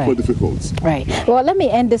complex, much more difficult. Right. Well, let me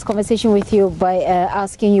end this conversation with you by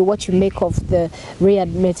asking you what you make of the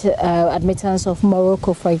admittance of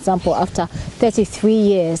Morocco, for example, after 33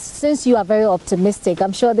 years. Since you are very optimistic,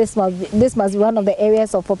 I'm sure this must be one of the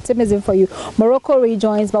areas of optimism for you. Morocco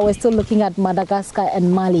rejoins, but we're still looking at Madagascar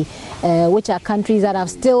and Mali, which are countries that are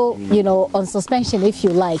still, on suspension, if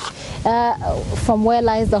you like. From where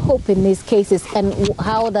lies the hope in these cases, and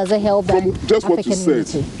how does it help them? Just what you said,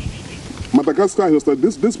 unity? Madagascar,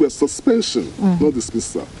 this was suspension, not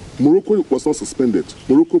dismissal. Morocco was not suspended.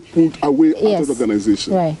 Morocco pulled away out of the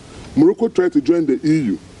organization. Right. Morocco tried to join the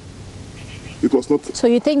EU. It was not. So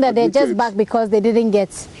you think that they're just back because they didn't get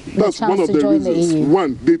the chance to join the EU?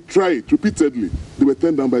 One, they tried repeatedly. They were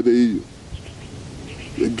turned down by the EU.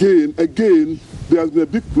 Again, there has been a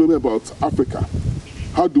big problem about Africa.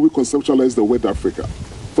 How do we conceptualize the word Africa?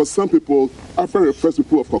 For some people, Africa refers to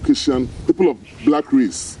people of Caucasian, people of black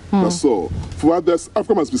race. That's all. For others,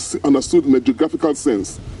 Africa must be understood in a geographical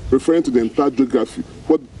sense, referring to the entire geography,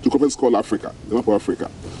 what geographers call Africa, the map of Africa.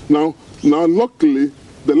 Now, luckily,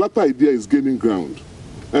 the latter idea is gaining ground.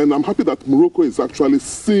 And I'm happy that Morocco is actually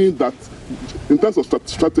seeing that in terms of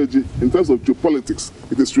strategy, in terms of geopolitics,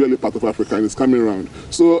 it is really part of Africa and it's coming around.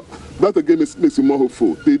 So that again makes me more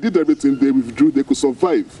hopeful. They did everything, they withdrew, they could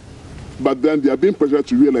survive. But then they are being pressured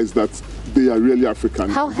to realize that they are really African.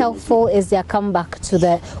 How helpful is their comeback to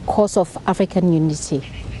the cause of African unity?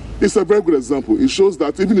 It's a very good example. It shows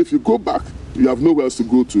that even if you go back, you have nowhere else to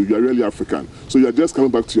go to. You are really African. So you are just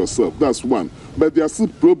coming back to yourself. That's one. But there are still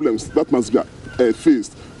problems that must be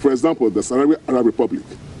faced. For example, the Sahrawi Arab Republic,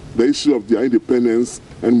 the issue of their independence,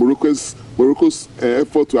 and Morocco's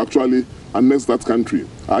effort to actually annex that country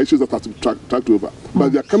are issues that have to be tracked over.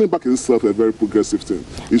 But they are coming back in itself a very progressive thing.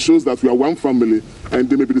 It shows that we are one family and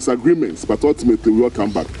there may be disagreements, but ultimately we all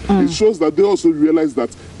come back. It shows that they also realize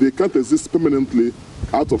that they can't exist permanently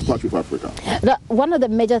out of touch with Africa. One of the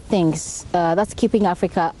major things that's keeping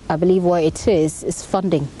Africa, I believe, where it is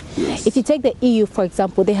funding. Yes. If you take the EU, for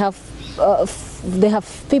example, they have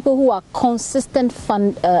people who are consistent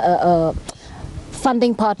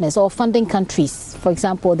funding partners or funding countries. For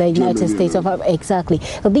example, the United States of America. Exactly.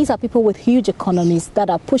 So these are people with huge economies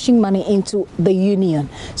that are pushing money into the union,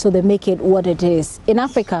 so they make it what it is. In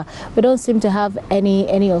Africa, we don't seem to have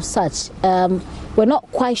any of such. We're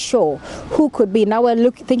not quite sure who could be. Now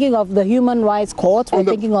we're thinking of the Human Rights Court. We're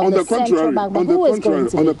thinking of the Central Bank. But who is going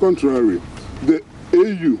to be? On the contrary, the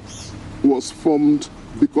AU was formed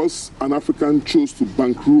because an African chose to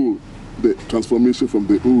bankroll the transformation from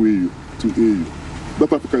the OAU to AU.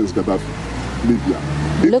 That African is Gaddafi.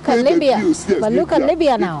 Libya. Look at Libya. But look at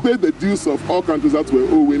Libya now. It paid the dues of all countries that were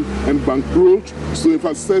owing and bankrolled. So if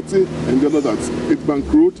I said it and the that it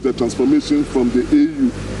bankrolled the transformation from the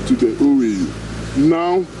AU to the OAU.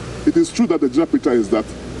 Now, it is true that the general picture is that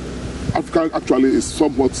Africa actually is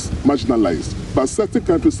somewhat marginalized, but certain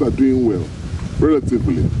countries are doing well,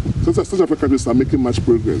 relatively. Certain African countries are making much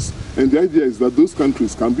progress, and the idea is that those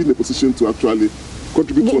countries can be in a position to actually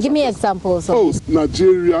contribute. Give me examples.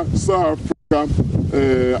 Nigeria, South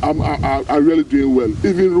Africa are really doing well.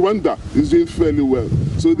 Even Rwanda is doing fairly well.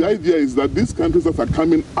 So the idea is that these countries that are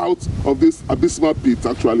coming out of this abysmal pit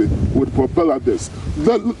actually would propel others.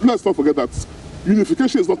 Let's not forget that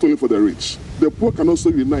unification is not only for the rich. The poor can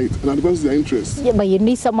also unite and advance their interests. Yeah, but you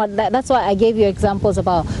need someone. That's why I gave you examples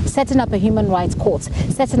about setting up a human rights court,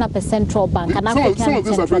 setting up a central bank, an African some of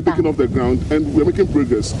these are already taken off the ground, and we're making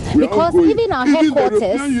progress. Because even our headquarters, the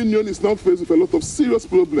European Union is now faced with a lot of serious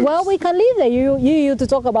problems. Well, we can leave the EU to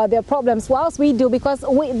talk about their problems whilst we do, because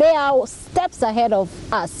they are steps ahead of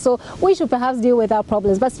us. So we should perhaps deal with our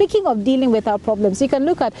problems. But speaking of dealing with our problems, you can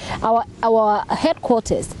look at our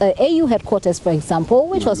headquarters, AU headquarters, for example,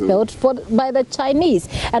 which was built by the Chinese.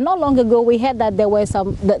 And not long ago, we heard that there were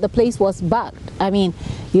the place was bugged. I mean,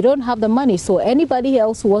 you don't have the money, so anybody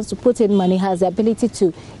else who wants to put in money has the ability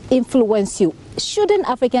to influence you. Shouldn't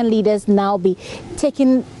African leaders now be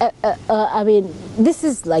taking, I mean, this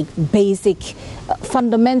is like basic,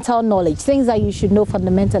 fundamental knowledge, things that you should know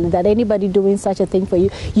fundamentally, that anybody doing such a thing for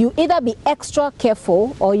you, you either be extra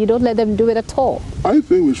careful or you don't let them do it at all. I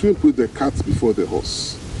think we shouldn't put the cat before the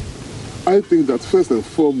horse. I think that first and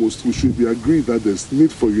foremost, we should be agreed that there's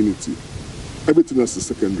need for unity. Everything else is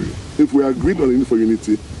secondary. If we agreed on the need for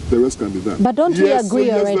unity, the rest can be done. But don't we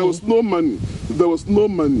agree already? There was no money. There was no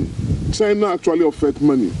money. China actually offered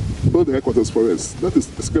money. Build the headquarters for us. That is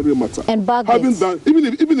a secondary matter. And having done,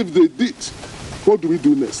 even if they did, what do we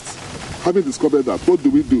do next? Having discovered that, what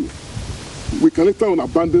do we do? We can later on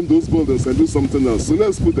abandon those buildings and do something else. So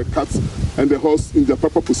let's put the cat and the horse in their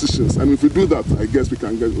proper positions. And if we do that, I guess we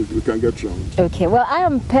can get around. Okay. Well, I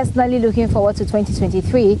am personally looking forward to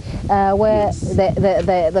 2023, where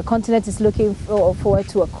the continent is looking forward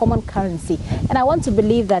to a common currency. And I want to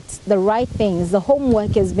believe that the right things, the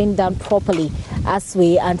homework has been done properly as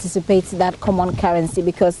we anticipate that common currency,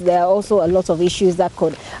 because there are also a lot of issues that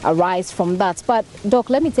could arise from that. But Doc,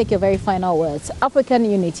 let me take your very final words. African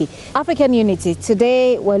unity. African unity.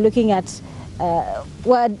 Today we're looking at,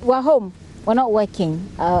 we're home. We're not working.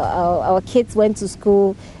 Our kids went to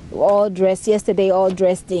school all dressed, yesterday all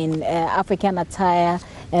dressed in African attire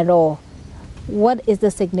and all. What is the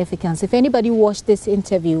significance? If anybody watched this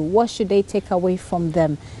interview, what should they take away from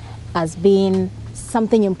them as being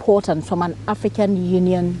something important from an African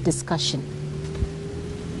Union discussion?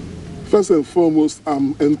 First and foremost,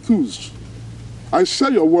 I'm enthused. I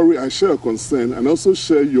share your worry, I share your concern, and also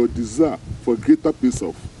share your desire for greater peace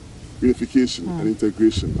of unification and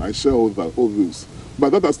integration. I share all those. But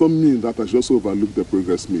that does not mean that I should also overlook the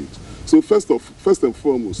progress made. So first and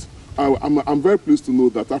foremost, I'm very pleased to know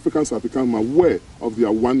that Africans have become aware of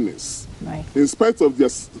their oneness. Right. In spite of their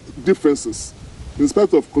differences, in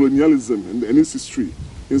spite of colonialism and its history,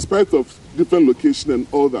 in spite of different location and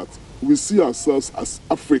all that, we see ourselves as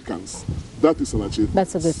Africans. That is an achievement.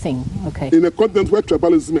 That's a good thing. Okay. In a continent where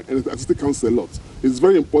tribalism and ethnicity counts a lot, it's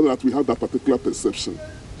very important that we have that particular perception.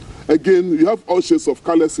 Again, you have all shades of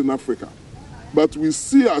colors in Africa, but we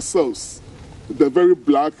see ourselves, the very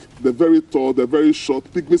black, the very tall, the very short,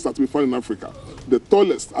 pygmies that we find in Africa, the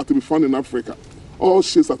tallest that we find in Africa, all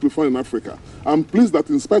shades that we find in Africa. I'm pleased that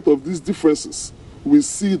in spite of these differences, we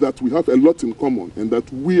see that we have a lot in common and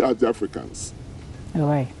that we are the Africans. All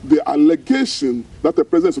right. The allegation that the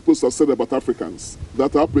president is supposed to have said about Africans,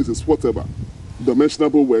 that our place is whatever, the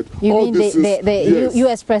mentionable word. You mean the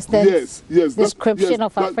U.S. president's description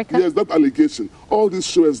of Africa? Yes, that allegation. All this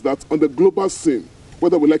shows that on the global scene,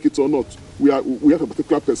 whether we like it or not, we have a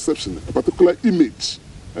particular perception, a particular image,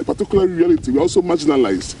 a particular reality. We're also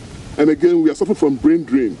marginalized. And again, we are suffering from brain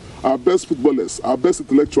drain. Our best footballers, our best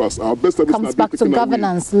intellectuals, our best everything comes back to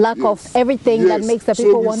governance, lack of everything that makes the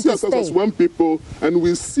people want to stay. So we see ourselves as one people, and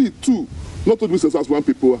we see too, not only as one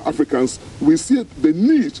people, Africans, we see the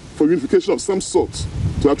need for unification of some sort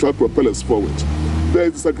to actually propel us forward. There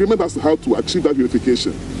is disagreement as to how to achieve that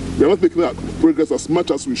unification. We are not making progress as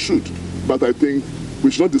much as we should, but I think we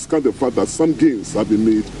should not discount the fact that some gains have been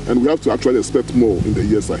made, and we have to actually expect more in the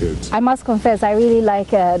years ahead. I must confess, I really like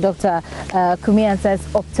Dr. Kumi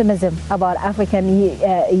Ansah's optimism about African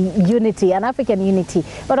unity and African unity.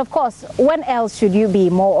 But of course, when else should you be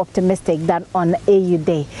more optimistic than on AU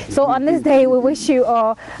Day? So on this day, we wish you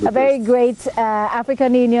all a very great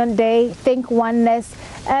African Union Day. Think oneness,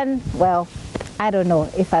 and well, I don't know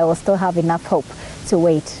if I will still have enough hope to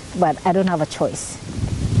wait, but I don't have a choice.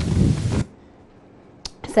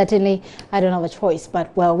 Certainly, I don't have a choice,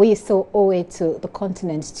 but well, we still owe it to the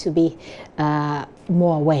continent to be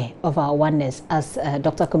more aware of our oneness, as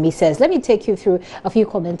Dr. Kumi says. Let me take you through a few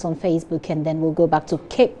comments on Facebook, and then we'll go back to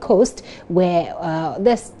Cape Coast, where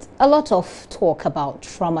there's a lot of talk about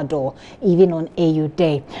Tramadol, even on AU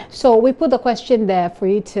Day. So we put the question there for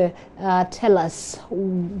you to tell us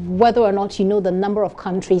whether or not you know the number of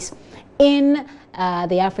countries in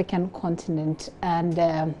the African continent.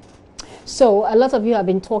 And so a lot of you have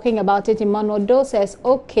been talking about it. Emmanuel Do says,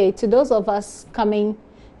 okay, to those of us coming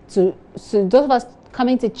So those of us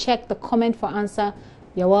coming to check the comment for Ansah,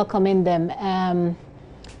 you're welcoming them.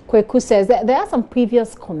 Kweku says that there are some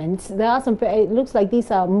previous comments. There are some. It looks like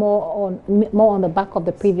these are more on the back of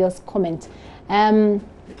the previous comment.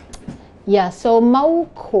 Yeah. So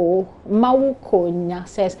Mauko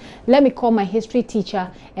says, "Let me call my history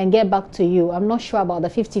teacher and get back to you. I'm not sure about the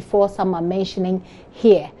 54 some are mentioning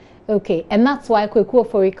here." Okay, and that's why Kweku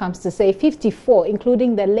Ofori comes to say 54,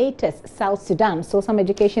 including the latest South Sudan. So some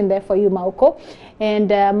education there for you, Mauko. And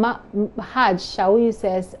Haj Shawi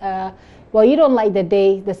says, well, you don't like the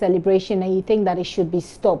day, the celebration, and you think that it should be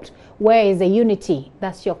stopped. Where is the unity?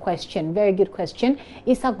 That's your question. Very good question.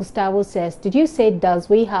 Isa Gustavo says, did you say does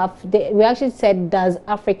we have? We actually said does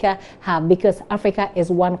Africa have, because Africa is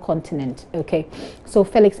one continent. Okay. So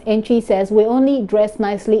Felix Entry says, we only dress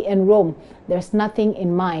nicely in Rome. There's nothing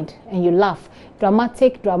in mind. And you laugh.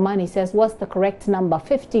 Dramatic Dramani says, what's the correct number?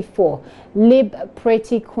 54. Lib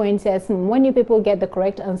Pretty Queen says, when you people get the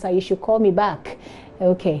correct answer, you should call me back.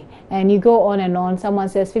 Okay, and you go on and on. Someone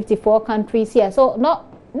says 54 countries. Yeah, so not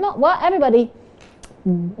well,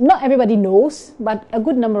 not everybody knows, but a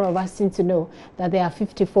good number of us seem to know that there are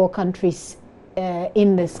 54 countries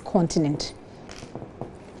in this continent.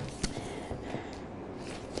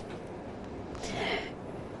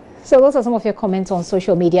 So those are some of your comments on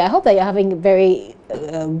social media. I hope that you're having very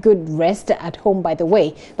good rest at home, by the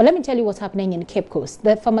way. But let me tell you what's happening in Cape Coast.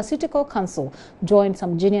 The Pharmaceutical Council joined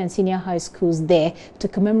some junior and senior high schools there to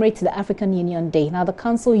commemorate the African Union Day. Now, the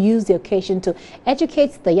council used the occasion to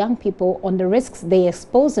educate the young people on the risks they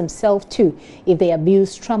expose themselves to if they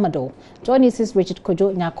abuse tramadol. JoyNews' Richard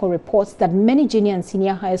Kojo Nyako reports that many junior and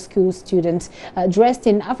senior high school students dressed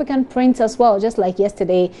in African prints as well, just like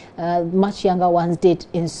yesterday, much younger ones did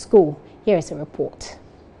in school. Here is a report.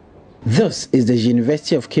 This is the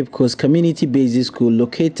University of Cape Coast Community Basic School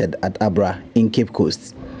located at Abra in Cape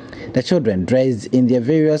Coast. The children dressed in their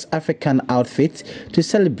various African outfits to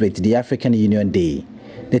celebrate the African Union Day.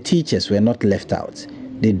 The teachers were not left out.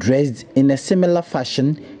 They dressed in a similar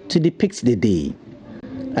fashion to depict the day.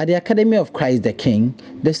 At the Academy of Christ the King,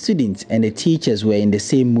 the students and the teachers were in the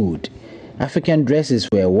same mood. African dresses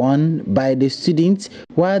were worn by the students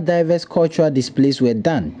while diverse cultural displays were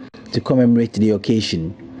done to commemorate the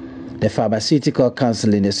occasion. The Pharmaceutical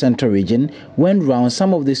Council in the Central Region went round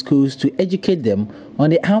some of the schools to educate them on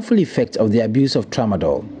the harmful effects of the abuse of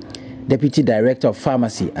tramadol. Deputy Director of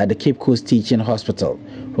Pharmacy at the Cape Coast Teaching Hospital,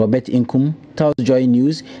 Robert Inkum, tells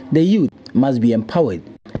JoyNews the youth must be empowered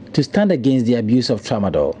to stand against the abuse of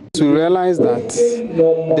tramadol. To realize that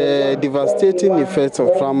the devastating effects of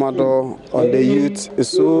tramadol on the youth is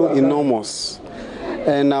so enormous,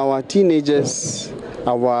 and our teenagers,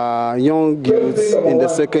 our young youths in the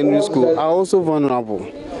secondary school are also vulnerable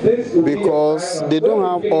because they don't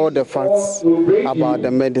have all the facts about the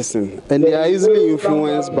medicine, and they are easily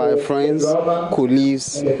influenced by friends,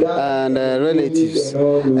 colleagues, and relatives.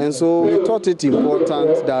 And so we thought it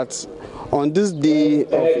important that on this day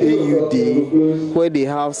of AUD, where they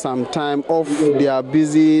have some time off their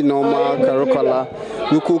busy normal curricula,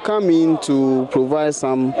 we could come in to provide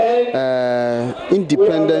some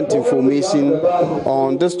independent information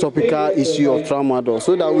on this topical issue of tramadol,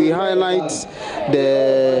 so that we highlight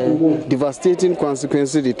the devastating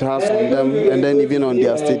consequences it has on them and then even on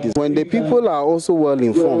their studies. When the people are also well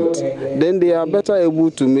informed, then they are better able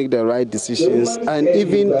to make the right decisions and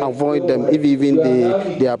even avoid them if even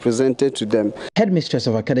they are presented to them. Headmistress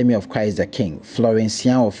of Academy of Christ the King, Florence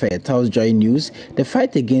Sian-Ofe, tells JoyNews the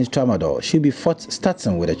fight against tramadol should be fought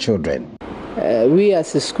starting with the children. We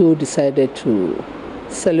as a school decided to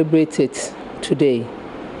celebrate it today.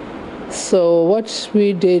 So what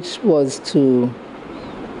we did was to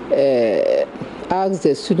ask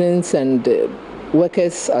the students and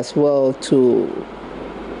workers as well to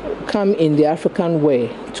come in the African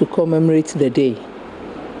way to commemorate the day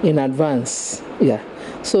in advance. Yeah.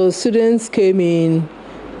 So students came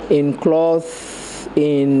in cloth,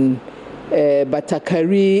 in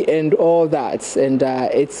batakari and all that, and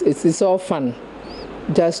it's all fun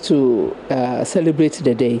just to celebrate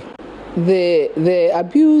the day. The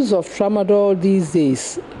abuse of tramadol these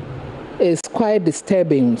days is quite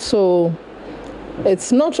disturbing. So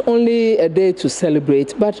it's not only a day to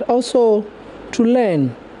celebrate, but also to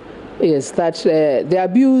learn. Yes, that the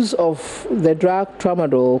abuse of the drug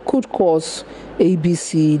tramadol could cause A, B,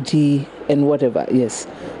 C, D, and whatever. Yes.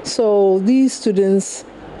 So these students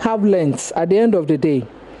have learned at the end of the day.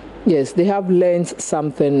 Yes, they have learned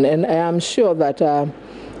something, and I am sure that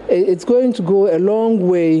it's going to go a long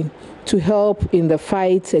way to help in the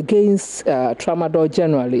fight against tramadol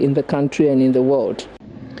generally in the country and in the world.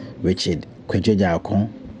 Richard Kojo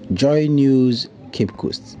Nyako, JoyNews, Cape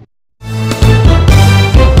Coast. News.